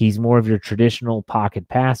 He's more of your traditional pocket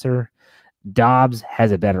passer. Dobbs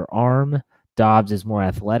has a better arm. Dobbs is more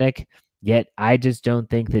athletic, yet I just don't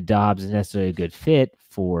think that Dobbs is necessarily a good fit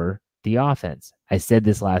for the offense. I said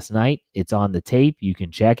this last night. It's on the tape. You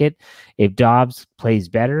can check it. If Dobbs plays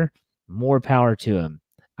better, more power to him.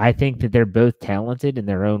 I think that they're both talented in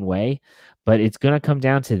their own way, but it's going to come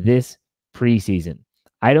down to this preseason.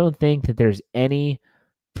 I don't think that there's any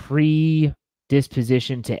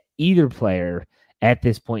predisposition to either player at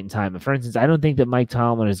this point in time. For instance, I don't think that Mike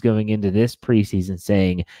Tomlin is going into this preseason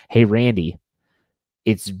saying, hey, Randy,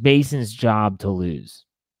 it's Mason's job to lose.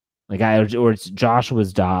 Or it's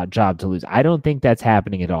Joshua's job to lose. I don't think that's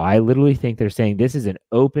happening at all. I literally think they're saying this is an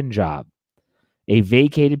open job, a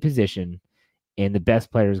vacated position, and the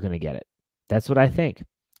best player is going to get it. That's what I think.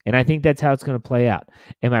 And I think that's how it's going to play out.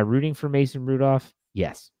 Am I rooting for Mason Rudolph?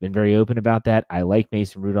 Yes. Been very open about that. I like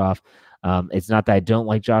Mason Rudolph. It's not that I don't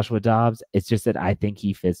like Joshua Dobbs. It's just that I think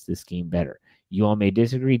he fits the scheme better. You all may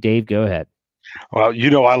disagree. Dave, go ahead. Well,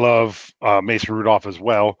 I love Mason Rudolph as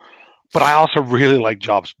well. But I also really like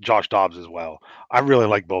Josh Dobbs as well. I really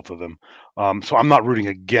like both of them. So I'm not rooting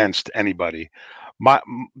against anybody.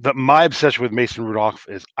 My obsession with Mason Rudolph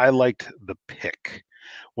is I liked the pick.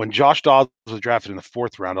 When Josh Dobbs was drafted in the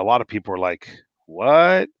 4th round, a lot of people were like,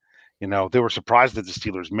 what? They were surprised that the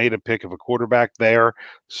Steelers made a pick of a quarterback there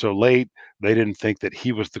so late. They didn't think that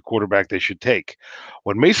he was the quarterback they should take.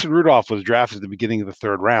 When Mason Rudolph was drafted at the beginning of the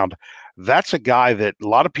 3rd round, that's a guy that a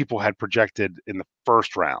lot of people had projected in the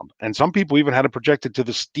 1st round. And some people even had it projected to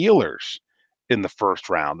the Steelers in the 1st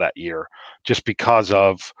round that year, just because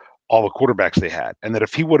of all the quarterbacks they had. And that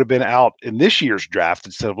if he would have been out in this year's draft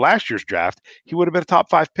instead of last year's draft, he would have been a top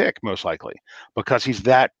 5 pick, most likely, because he's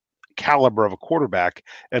that caliber of a quarterback,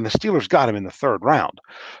 and the Steelers got him in the 3rd round.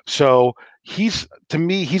 So to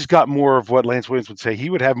me, he's got more of what Lance Williams would say. He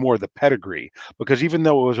would have more of the pedigree, because even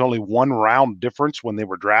though it was only 1 round difference when they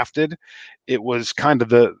were drafted, it was kind of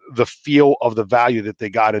the feel of the value that they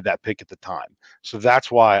got at that pick at the time. So that's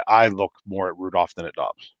why I look more at Rudolph than at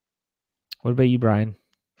Dobbs. What about you, Brian?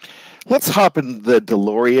 Let's hop in the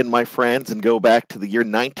DeLorean, my friends, and go back to the year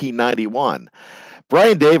 1991.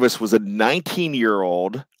 Brian Davis was a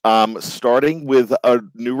 19-year-old starting with a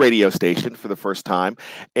new radio station for the first time,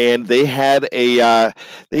 and they had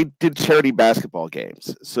they did charity basketball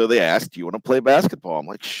games. So they asked, do you want to play basketball? I'm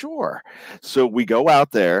like, sure. So we go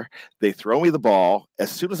out there, they throw me the ball. As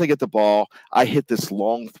soon as I get the ball, I hit this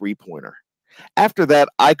long 3-pointer. After that,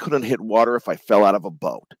 I couldn't hit water if I fell out of a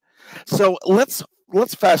boat. So let's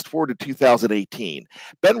fast forward to 2018.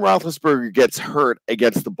 Ben Roethlisberger gets hurt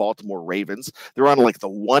against the Baltimore Ravens. They're on like the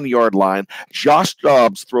 1-yard line. Josh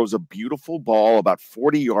Dobbs throws a beautiful ball about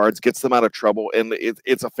 40 yards, gets them out of trouble, and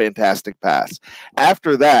it's a fantastic pass.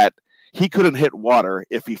 After that, he couldn't hit water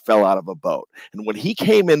if he fell out of a boat. And when he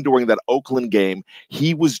came in during that Oakland game,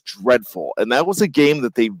 he was dreadful. And that was a game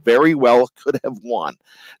that they very well could have won.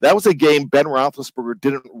 That was a game Ben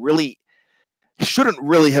Roethlisberger shouldn't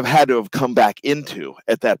really have had to have come back into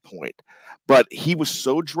at that point. But he was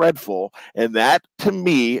so dreadful, and that, to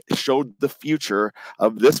me, showed the future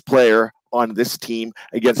of this player on this team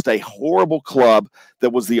against a horrible club that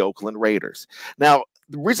was the Oakland Raiders. Now,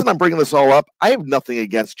 the reason I'm bringing this all up, I have nothing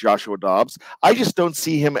against Joshua Dobbs. I just don't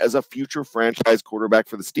see him as a future franchise quarterback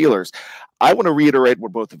for the Steelers. I want to reiterate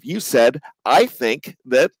what both of you said. I think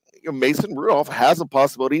that Mason Rudolph has a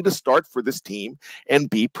possibility to start for this team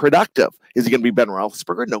and be productive. Is he going to be Ben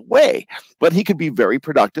Roethlisberger? No way. But he could be very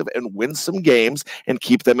productive and win some games and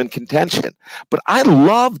keep them in contention. But I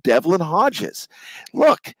love Devlin Hodges.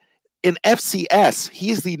 Look, in FCS,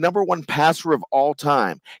 he's the #1 passer of all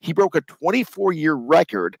time. He broke a 24-year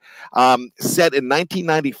record set in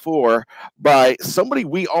 1994 by somebody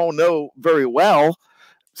we all know very well,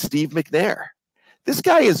 Steve McNair. This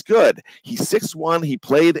guy is good. He's 6'1". He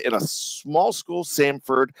played in a small school,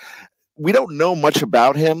 Samford. We don't know much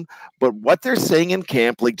about him, but what they're saying in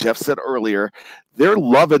camp, like Jeff said earlier, they're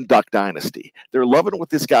loving Duck Dynasty. They're loving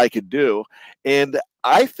what this guy could do. And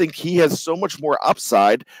I think he has so much more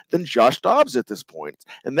upside than Josh Dobbs at this point.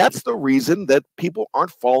 And that's the reason that people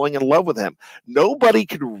aren't falling in love with him. Nobody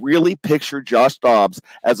could really picture Josh Dobbs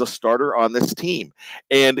as a starter on this team.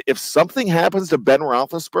 And if something happens to Ben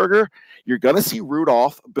Roethlisberger, you're going to see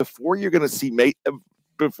Rudolph before you're going to see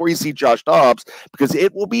before you see Josh Dobbs, because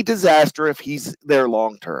it will be disaster if he's there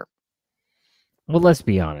long term. Well, let's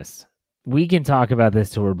be honest. We can talk about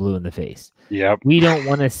this till we're blue in the face. Yep. We don't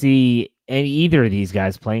want to see either of these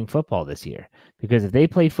guys playing football this year, because if they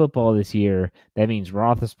play football this year, that means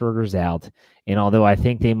Roethlisberger's out. And although I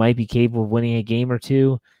think they might be capable of winning a game or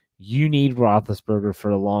two, you need Roethlisberger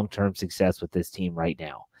for a long-term success with this team right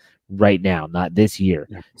now, not this year.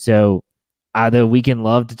 Yeah. So although we can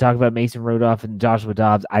love to talk about Mason Rudolph and Joshua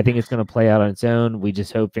Dobbs, I think it's going to play out on its own. We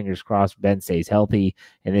just hope, fingers crossed, Ben stays healthy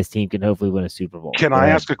and this team can hopefully win a Super Bowl. Can I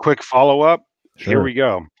ask a quick follow-up? Sure. Here we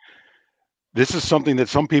go. This is something that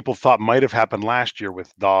some people thought might have happened last year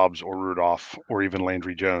with Dobbs or Rudolph or even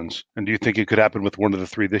Landry Jones. And do you think it could happen with one of the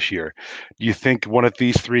three this year? Do you think one of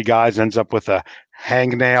these three guys ends up with a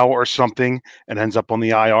hangnail or something and ends up on the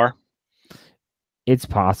IR? It's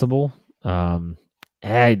possible.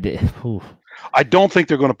 I don't think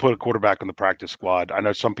they're going to put a quarterback on the practice squad. I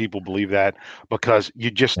know some people believe that because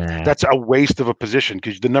that's a waste of a position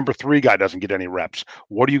because the number 3 guy doesn't get any reps.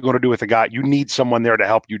 What are you going to do with a guy? You need someone there to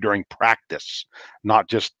help you during practice, not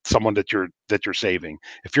just someone that you're saving.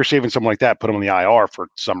 If you're saving someone like that, put them on the IR for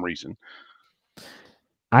some reason.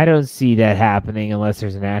 I don't see that happening unless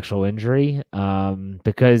there's an actual injury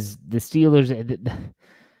because the Steelers,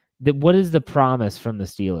 what is the promise from the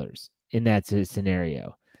Steelers in that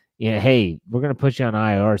scenario? hey, we're going to put you on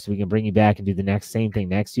IR so we can bring you back and do the same thing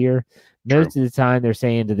next year. Most of the time, they're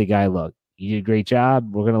saying to the guy, look, you did a great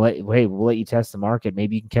job. We'll let you test the market.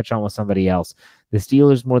 Maybe you can catch on with somebody else. The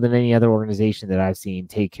Steelers, more than any other organization that I've seen,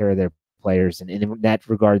 take care of their players. And in that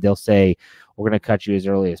regard, they'll say, we're going to cut you as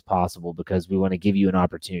early as possible because we want to give you an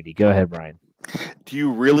opportunity. Go ahead, Brian. Do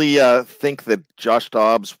you really think that Josh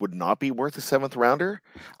Dobbs would not be worth a 7th rounder?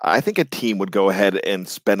 I think a team would go ahead and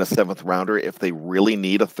spend a 7th rounder if they really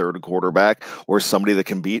need a third quarterback or somebody that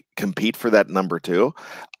can compete for that number 2.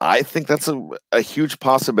 I think that's a huge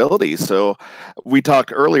possibility. So we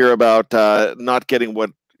talked earlier about not getting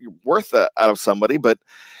what you're worth out of somebody, but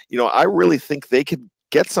I really think they could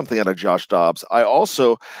get something out of Josh Dobbs. I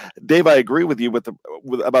also, Dave, I agree with you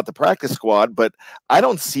about the practice squad, but I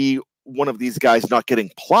don't see one of these guys not getting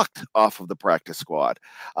plucked off of the practice squad.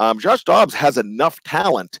 Josh Dobbs has enough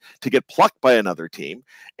talent to get plucked by another team,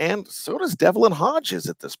 and so does Devlin Hodges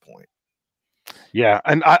at this point. Yeah,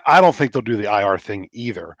 and I don't think they'll do the IR thing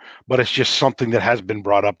either, but it's just something that has been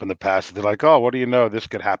brought up in the past. They're like, oh, what do you know? This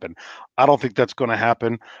could happen. I don't think that's going to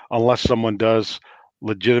happen unless someone does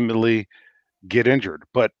legitimately get injured.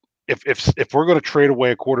 But if we're going to trade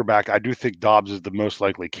away a quarterback, I do think Dobbs is the most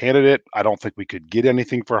likely candidate. I don't think we could get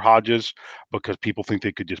anything for Hodges because people think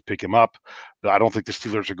they could just pick him up. I don't think the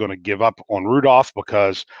Steelers are going to give up on Rudolph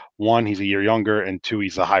because, 1, he's a year younger, and 2,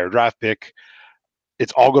 he's a higher draft pick.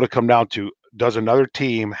 It's all going to come down to, does another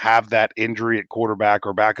team have that injury at quarterback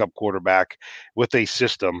or backup quarterback with a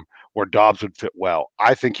system where Dobbs would fit well?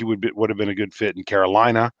 I think he would have been a good fit in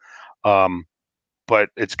Carolina, but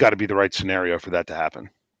it's got to be the right scenario for that to happen.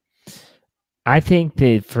 I think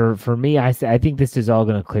that for me, I think this is all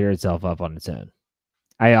going to clear itself up on its own.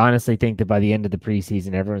 I honestly think that by the end of the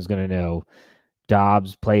preseason, everyone's going to know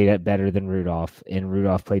Dobbs played better than Rudolph, and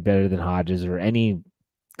Rudolph played better than Hodges, or any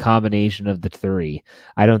combination of the 3.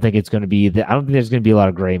 I don't think it's going to be I don't think there's going to be a lot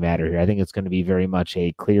of gray matter here. I think it's going to be very much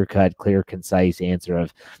a clear-cut, clear, concise answer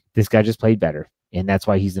of this guy just played better, and that's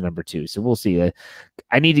why he's the number 2. So we'll see.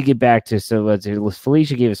 I need to get back to,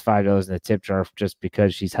 Felicia gave us $5 in the tip jar just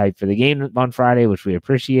because she's hyped for the game on Friday, which we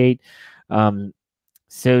appreciate.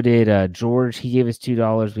 So did George. He gave us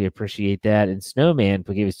 $2. We appreciate that. And Snowman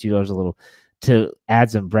gave us $2 a little to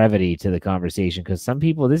add some brevity to the conversation, because some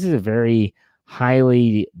people, this is a very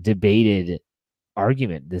highly debated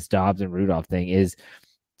argument, this Dobbs and Rudolph thing. Is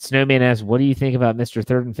Snowman asks, what do you think about Mr.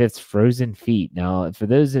 3rd and 5th's frozen feet? Now, for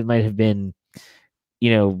those that might have been,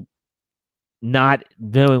 not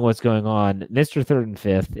knowing what's going on, Mr. 3rd and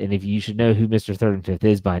 5th, and if you should know who Mr. 3rd and 5th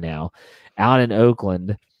is by now, out in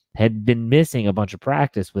Oakland, had been missing a bunch of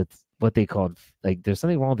practice with what they called, there's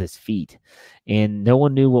something wrong with his feet, and no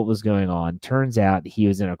one knew what was going on. Turns out he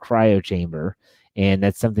was in a cryo chamber, and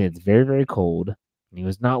that's something that's very, very cold. And he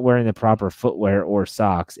was not wearing the proper footwear or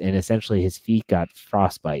socks, and essentially his feet got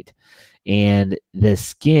frostbite. And the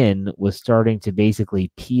skin was starting to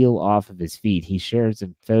basically peel off of his feet. He shared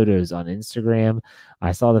some photos on Instagram.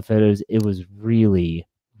 I saw the photos. It was really,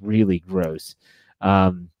 really gross.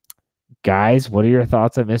 Guys, what are your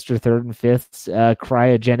thoughts on Mr. 3rd and 5th's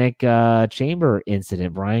cryogenic chamber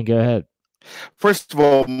incident? Brian, go ahead. First of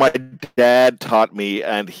all, my dad taught me,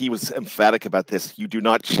 and he was emphatic about this, you do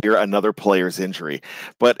not cheer another player's injury.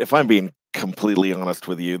 But if I'm being completely honest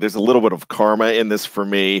with you, there's a little bit of karma in this for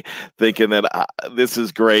me, thinking that this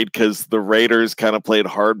is great because the Raiders kind of played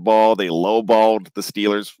hardball. They lowballed the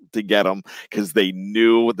Steelers to get them because they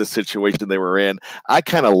knew the situation they were in. I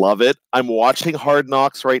kind of love it. I'm watching Hard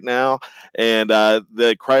Knocks right now, and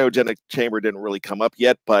the cryogenic chamber didn't really come up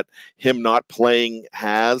yet, but him not playing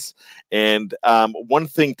has. And one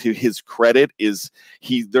thing to his credit is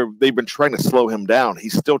they've been trying to slow him down.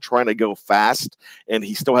 He's still trying to go fast, and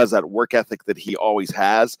he still has that work ethic that he always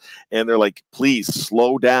has. And they're like, please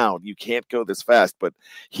slow down. You can't go this fast. But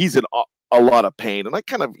he's in a lot of pain. And I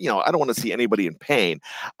kind of, I don't want to see anybody in pain.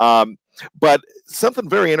 But something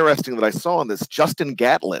very interesting that I saw on this, Justin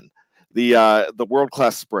Gatlin, the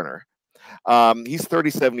world-class sprinter. He's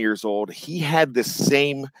 37 years old. He had the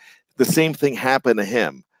same thing happen to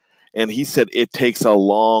him. And he said it takes a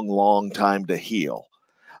long, long time to heal.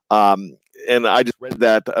 And I just read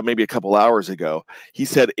that maybe a couple hours ago. He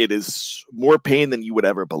said it is more pain than you would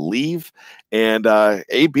ever believe. And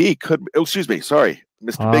AB could,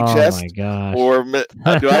 Mr. Big Chest. Oh, my gosh. Or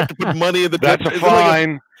do I have to put money in the That's a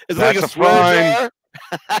fine. Is it like a fine?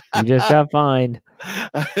 You just got fined.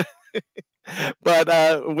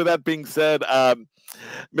 But with that being said,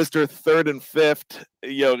 Mr. 3rd and 5th,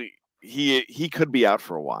 he could be out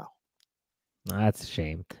for a while. That's a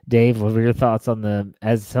shame. Dave, what were your thoughts on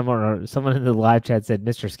as someone in the live chat said,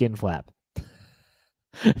 Mr. Skin Flap?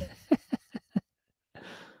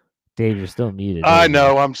 Dave, you're still muted. I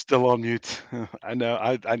know. I'm still on mute. I know.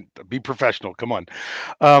 I be professional. Come on.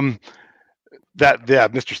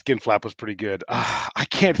 Mr. Skinflap was pretty good. I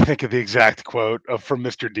can't think of the exact quote from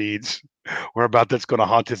Mr. Deeds, where about that's going to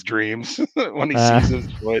haunt his dreams when he sees his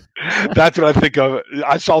foot. That's what I think of.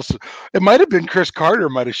 I saw it might have been Chris Carter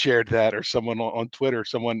might have shared that, or someone on Twitter.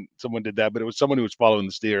 Someone did that, but it was someone who was following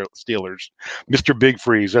the Steelers. Mr. Big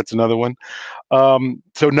Freeze. That's another one.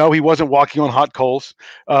 So no, he wasn't walking on hot coals.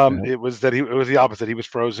 It was the opposite. He was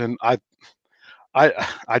frozen.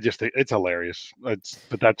 I just think it's hilarious. But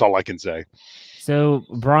that's all I can say. So,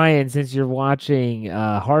 Brian, since you're watching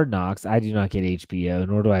Hard Knocks, I do not get HBO,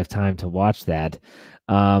 nor do I have time to watch that.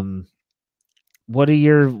 What's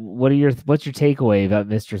your takeaway about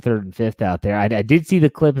Mr. Third and Fifth out there? I did see the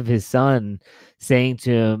clip of his son saying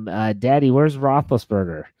to him, "Daddy, where's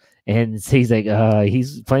Roethlisberger?" And he's like,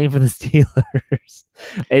 he's playing for the Steelers.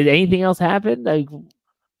 Anything else happened? Like,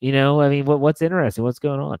 what's interesting? What's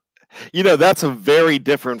going on? That's a very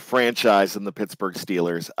different franchise than the Pittsburgh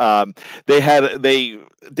Steelers. They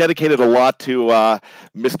dedicated a lot to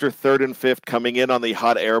Mr. Third and Fifth coming in on the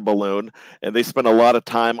hot air balloon, and they spent a lot of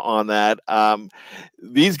time on that.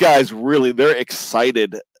 These guys really, they're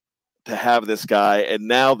excited to have this guy, and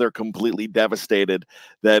now they're completely devastated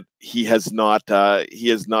that he has not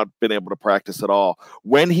been able to practice at all.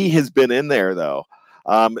 When he has been in there, though,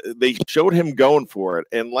 they showed him going for it,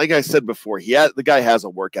 and like I said before, the guy has a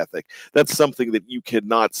work ethic. That's something that you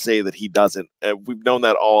cannot say that he doesn't. We've known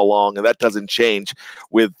that all along, and that doesn't change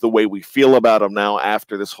with the way we feel about him now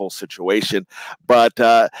after this whole situation. But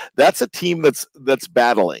that's a team that's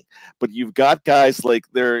battling. But you've got guys like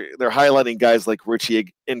they're highlighting guys like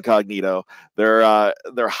Richie Incognito. They're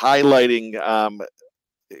highlighting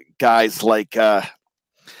guys like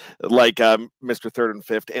Mr. Third and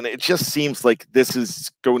Fifth, and it just seems like this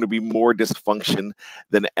is going to be more dysfunction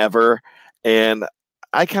than ever. And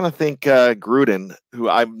I kind of think Gruden, who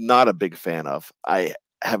I'm not a big fan of, I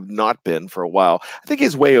have not been for a while, I think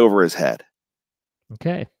he's way over his head.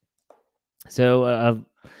 Okay. So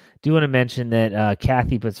do want to mention that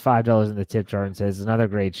Kathy puts $5 in the tip jar and says, another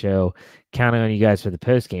great show, counting on you guys for the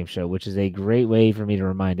post-game show, which is a great way for me to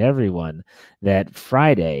remind everyone that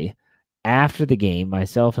Friday, after the game,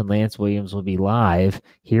 myself and Lance Williams will be live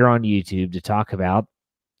here on YouTube to talk about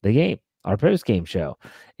the game, our post-game show.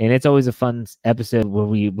 And it's always a fun episode where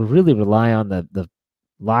we really rely on the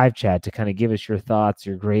live chat to kind of give us your thoughts,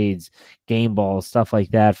 your grades, game balls, stuff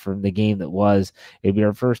like that from the game that was. It'll be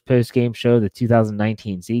our first post-game show, the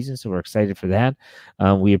 2019 season, so we're excited for that.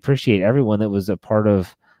 We appreciate everyone that was a part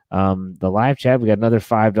of the live chat. We got another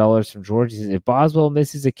 $5 from George. He says, if Boswell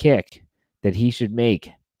misses a kick that he should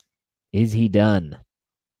make, is he done?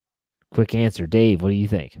 Quick answer. Dave, what do you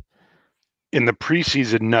think? In the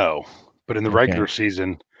preseason, no. But in the regular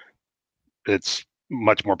season, it's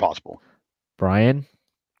much more possible. Brian?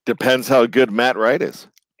 Depends how good Matt Wright is.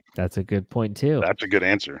 That's a good point, too. That's a good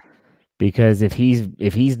answer. Because if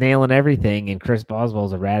he's nailing everything and Chris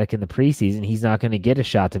Boswell's erratic in the preseason, he's not going to get a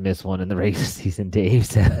shot to miss one in the regular season,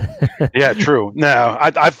 Dave. Yeah, true. No,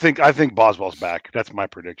 I think Boswell's back. That's my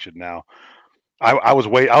prediction now. I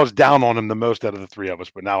was down on him the most out of the three of us,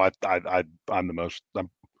 but now I'm the most.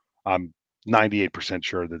 I'm 98%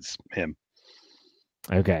 sure that's him.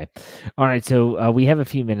 Okay. All right. So we have a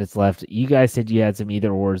few minutes left. You guys said you had some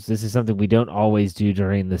either ors. This is something we don't always do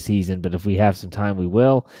during the season, but if we have some time, we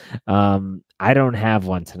will. I don't have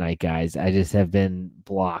one tonight, guys. I just have been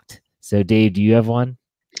blocked. So Dave, do you have one?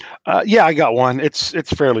 Yeah, I got one. It's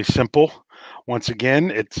fairly simple. Once again,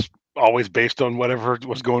 it's always based on whatever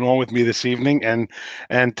was going on with me this evening, and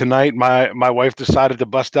tonight my wife decided to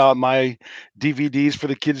bust out my DVDs for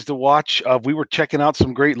the kids to watch. We were checking out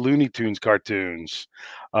some great Looney Tunes cartoons,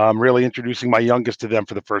 really introducing my youngest to them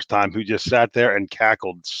for the first time, who just sat there and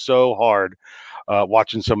cackled so hard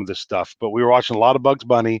watching some of this stuff. But we were watching a lot of Bugs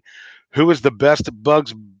Bunny. Who is the best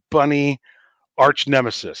Bugs Bunny arch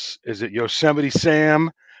nemesis? Is it Yosemite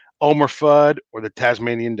Sam, Elmer Fudd, or the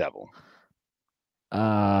Tasmanian Devil?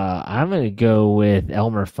 I'm going to go with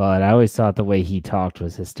Elmer Fudd. I always thought the way he talked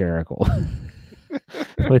was hysterical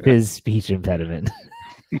with his speech impediment,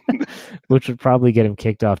 which would probably get him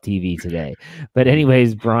kicked off TV today. But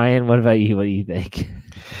anyways, Brian, what about you? What do you think?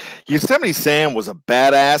 Yosemite Sam was a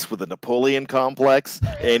badass with a Napoleon complex,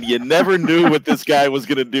 and you never knew what this guy was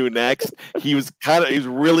going to do next. He was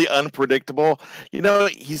really unpredictable.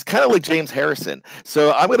 He's kind of like James Harrison.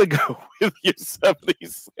 So I'm going to go with Yosemite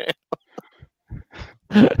Sam.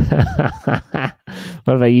 What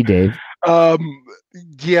about you, Dave?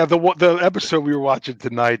 Yeah, the episode we were watching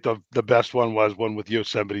tonight, the best one was one with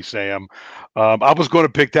Yosemite Sam. I was going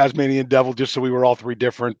to pick Tasmanian Devil just so we were all three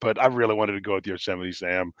different, but I really wanted to go with Yosemite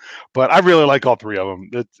Sam. But I really like all three of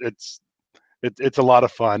them. It's a lot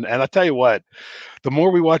of fun. And I tell you what, the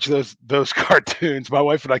more we watch those cartoons, my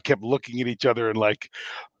wife and I kept looking at each other and like,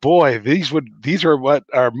 boy, these are what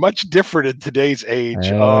are much different in today's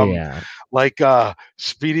age. Oh, yeah. Like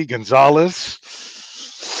Speedy Gonzalez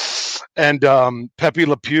and Pepe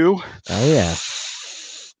Le Pew. Oh, yeah.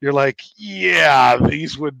 You're like, yeah,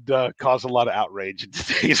 these would cause a lot of outrage in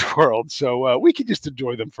today's world. So we can just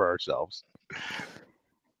enjoy them for ourselves.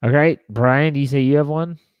 All right, Brian, do you say you have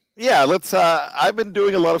one? Yeah, let's. I've been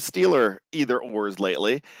doing a lot of Steeler either ors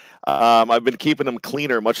lately. I've been keeping them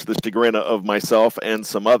cleaner, much to the chagrin of myself and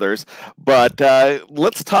some others. But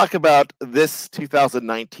let's talk about this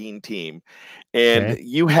 2019 team. And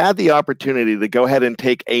you had the opportunity to go ahead and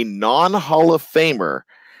take a non-Hall of Famer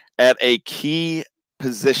at a key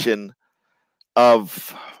position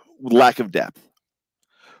of lack of depth.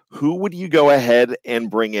 Who would you go ahead and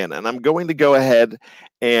bring in? And I'm going to go ahead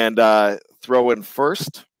and throw in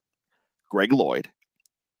first Greg Lloyd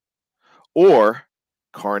or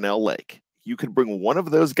Carnell Lake. You could bring one of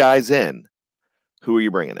those guys in. Who are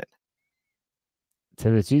you bringing in? To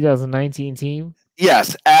the 2019 team?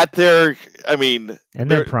 Yes, at their, I mean, in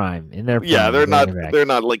their prime. Yeah, they're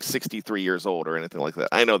not like 63 years old or anything like that.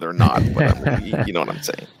 I know they're not, but I mean, you know what I'm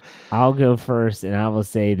saying. I'll go first, and I will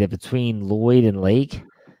say that between Lloyd and Lake,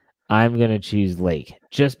 I'm going to choose Lake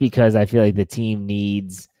just because I feel like the team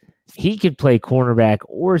needs. He could play cornerback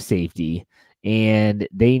or safety, and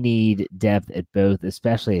they need depth at both,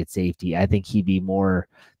 especially at safety. I think he'd be more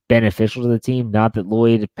beneficial to the team. Not that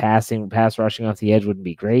Lloyd pass rushing off the edge wouldn't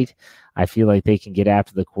be great. I feel like they can get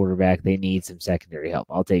after the quarterback. They need some secondary help.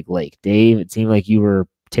 I'll take Lake. Dave, it seemed like you were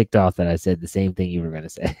ticked off that I said the same thing you were going to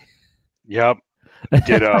say. Yep.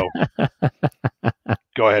 Ditto.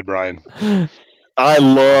 Go ahead, Brian. I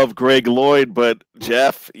love Greg Lloyd, but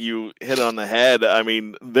Jeff, you hit on the head. I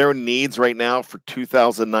mean, their needs right now for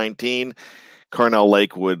 2019, Carnell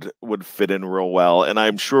Lake would fit in real well. And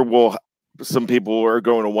I'm sure some people are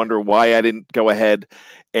going to wonder why I didn't go ahead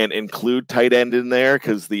and include tight end in there,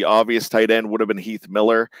 because the obvious tight end would have been Heath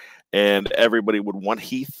Miller, and everybody would want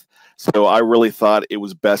Heath. So I really thought it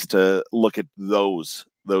was best to look at those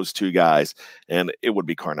two guys, and it would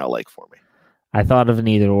be Carnell Lake for me. I thought of an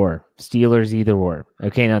either or. Steelers either or.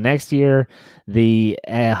 Okay, now next year, the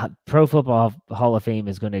Pro Football Hall of Fame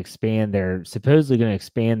is going to supposedly going to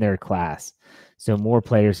expand their class so more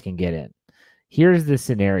players can get in. Here's the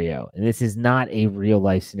scenario, and this is not a real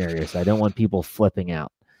life scenario, so I don't want people flipping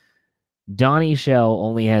out. Donnie Shell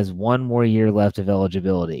only has one more year left of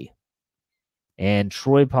eligibility, and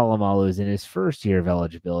Troy Polamalu is in his first year of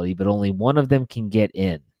eligibility, but only one of them can get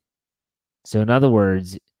in. So in other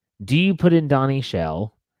words, do you put in Donnie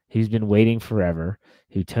Shell, who's been waiting forever,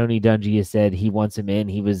 who Tony Dungy has said he wants him in?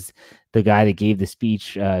 He was the guy that gave the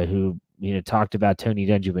speech who talked about Tony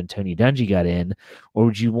Dungy when Tony Dungy got in. Or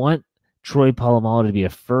would you want Troy Polamalu to be a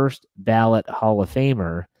first ballot Hall of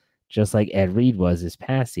Famer, just like Ed Reed was this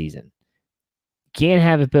past season? Can't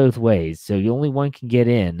have it both ways, so only one can get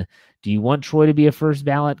in. Do you want Troy to be a first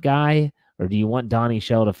ballot guy, or do you want Donnie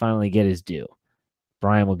Shell to finally get his due?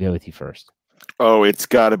 Brian, will go with you first. Oh, it's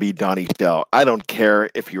got to be Donnie Shell. I don't care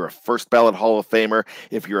if you're a first ballot Hall of Famer,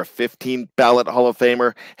 if you're a 15th ballot Hall of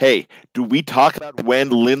Famer. Hey, do we talk about when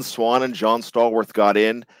Lynn Swann and John Stallworth got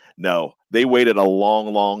in? No, they waited a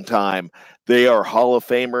long, long time. They are Hall of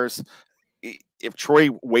Famers. If Troy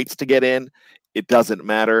waits to get in, it doesn't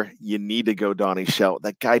matter. You need to go Donnie Shell.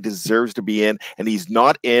 That guy deserves to be in, and he's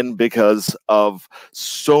not in because of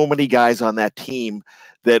so many guys on that team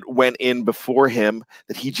that went in before him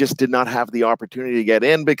that he just did not have the opportunity to get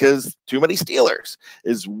in because too many Steelers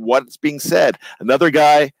is what's being said. Another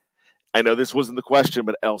guy, I know this wasn't the question,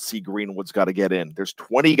 but LC Greenwood's got to get in. There's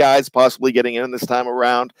 20 guys possibly getting in this time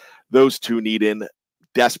around. Those two need in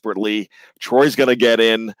desperately. Troy's going to get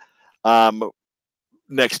in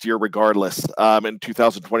next year regardless, in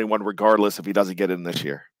 2021 regardless if he doesn't get in this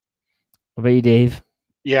year. What about you, Dave?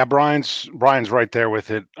 Yeah, Brian's right there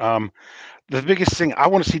with it. The biggest thing, I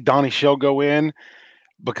want to see Donnie Shell go in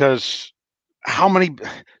because do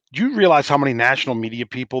you realize how many national media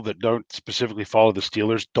people that don't specifically follow the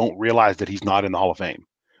Steelers don't realize that he's not in the Hall of Fame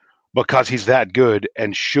because he's that good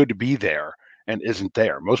and should be there and isn't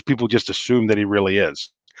there? Most people just assume that he really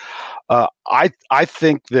is. I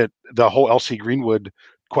think that the whole LC Greenwood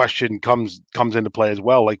question comes into play as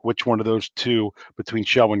well. Like, which one of those two between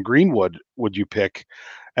Shell and Greenwood would you pick?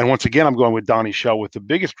 And once again, I'm going with Donnie Shell. With the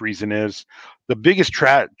biggest reason is the biggest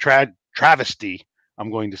travesty I'm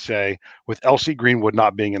going to say, with L.C. Greenwood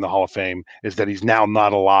not being in the Hall of Fame, is that he's now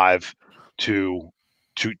not alive to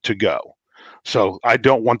go. So I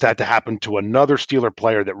don't want that to happen to another Steeler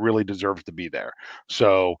player that really deserves to be there.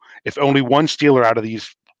 So if only one Steeler out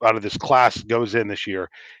of this class goes in this year,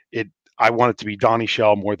 I want it to be Donnie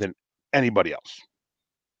Shell more than anybody else.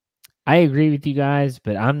 I agree with you guys,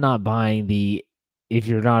 but I'm not buying if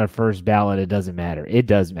you're not a first ballot, it doesn't matter. It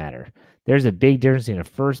does matter. There's a big difference in a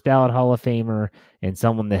first ballot Hall of Famer and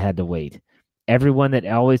someone that had to wait. Everyone that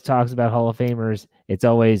always talks about Hall of Famers, it's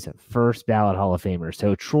always first ballot Hall of Famer.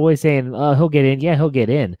 So Troy saying, oh, he'll get in. Yeah, he'll get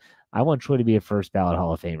in. I want Troy to be a first ballot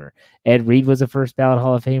Hall of Famer. Ed Reed was a first ballot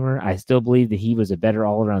Hall of Famer. I still believe that he was a better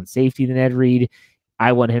all-around safety than Ed Reed.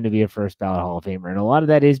 I want him to be a first ballot Hall of Famer. And a lot of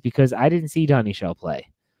that is because I didn't see Donnie Shell play.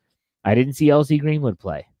 I didn't see L.C. Greenwood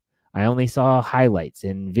play. I only saw highlights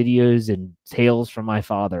and videos and tales from my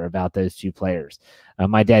father about those two players.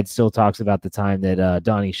 My dad still talks about the time that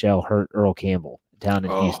Donnie Shell hurt Earl Campbell down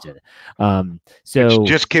in Houston. So which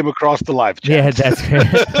just came across the live chat. Yeah, that's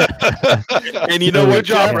great. And you know what,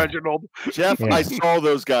 job, Jeff? Reginald. Jeff, Yeah. I saw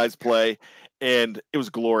those guys play, and it was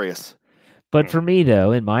glorious. But for me,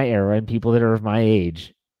 though, in my era and people that are of my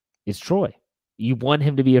age, it's Troy. You want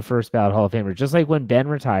him to be a first ballot Hall of Famer. Just like when Ben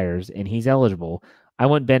retires and he's eligible, I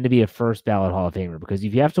want Ben to be a first ballot Hall of Famer, because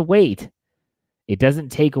if you have to wait, it doesn't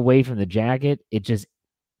take away from the jacket. It just,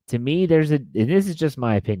 to me, and this is just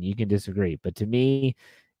my opinion, you can disagree, but to me,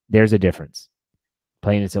 there's a difference.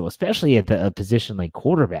 Plain and simple, especially at a position like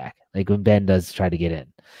quarterback, like when Ben does try to get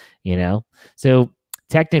in, So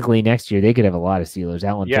technically next year they could have a lot of Steelers.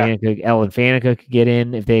 Ellen Faneca could get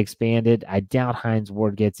in if they expanded. I doubt Hines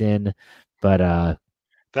Ward gets in, but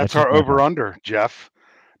that's our over-under, Jeff.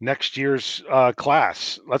 Next year's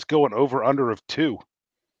class. Let's go an over-under of 2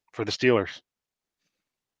 for the Steelers.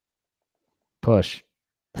 Push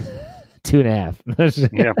 2.5.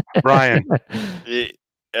 Yeah, Brian.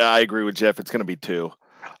 I agree with Jeff. It's going to be 2.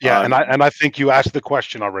 Yeah, and I think you asked the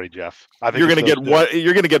question already, Jeff. I think you're going to get what?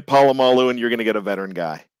 You're going to get Palomalu, and you're going to get a veteran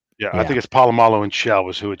guy. Yeah, I think it's Palomalu and Shell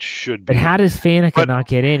is who it should be. But how does Faneca not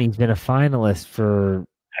get in? He's been a finalist for,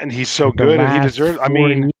 and he's so good, and he deserves. I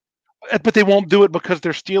mean, but they won't do it because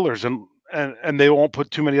they're Steelers, and they won't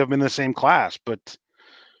put too many of them in the same class. But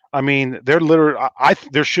I mean, they're literally.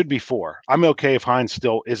 There should be 4. I'm okay if Hines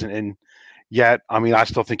still isn't in yet. I mean, I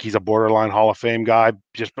still think he's a borderline Hall of Fame guy.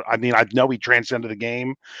 I know he transcended the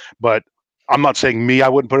game, but I'm not saying I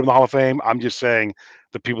wouldn't put him in the Hall of Fame. I'm just saying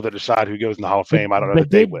the people that decide who goes in the Hall of Fame, I don't know that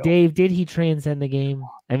they will. Dave, did he transcend the game?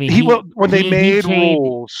 I mean, they made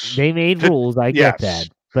rules. They made rules. I get that,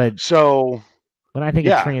 but so when I think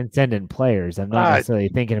of transcendent players, I'm not necessarily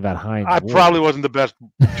thinking about Hines. I probably wasn't the best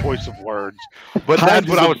choice of words, but that's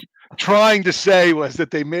what I was trying to say, was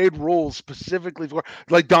that they made rules specifically for,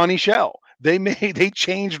 like Donnie Shell. They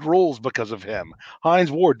changed rules because of him.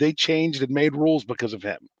 Hines Ward, they changed and made rules because of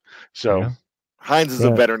him. So Hines is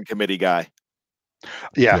a veteran committee guy.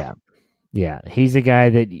 Yeah. He's a guy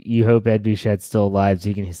that you hope Ed Bouchette's still alive so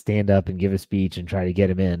he can stand up and give a speech and try to get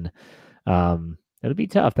him in. That'll be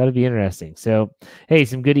tough. That'll be interesting. So, hey,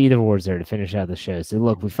 some good either awards there to finish out the show. So,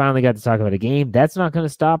 look, we finally got to talk about a game. That's not going to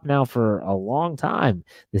stop now for a long time.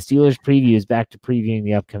 The Steelers preview is back to previewing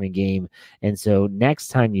the upcoming game. And so next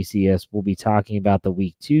time you see us, we'll be talking about the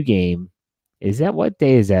Week 2 game. Is that, what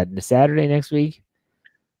day is that? Saturday next week?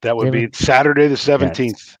 That would be Saturday the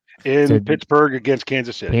 17th. In Pittsburgh against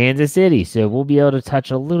Kansas City. So we'll be able to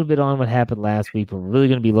touch a little bit on what happened last week, but we're really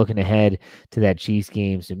going to be looking ahead to that Chiefs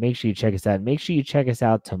game. So make sure you check us out. Make sure you check us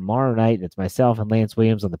out tomorrow night. That's myself and Lance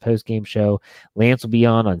Williams on the post-game show. Lance will be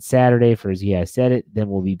on Saturday for As He Has Said It.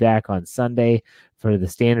 Then we'll be back on Sunday for The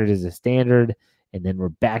Standard is a Standard. And then we're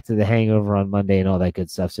back to The Hangover on Monday and all that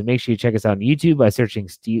good stuff. So make sure you check us out on YouTube by searching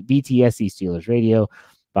BTSC Steelers Radio.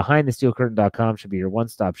 BehindTheSteelCurtain.com should be your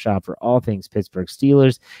one-stop shop for all things Pittsburgh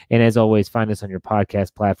Steelers. And as always, find us on your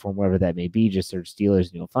podcast platform, wherever that may be. Just search Steelers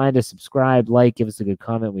and you'll find us. Subscribe, like, give us a good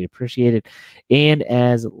comment. We appreciate it. And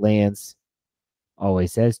as Lance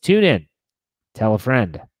always says, tune in, tell a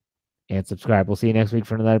friend, and subscribe. We'll see you next week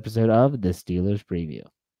for another episode of the Steelers Preview.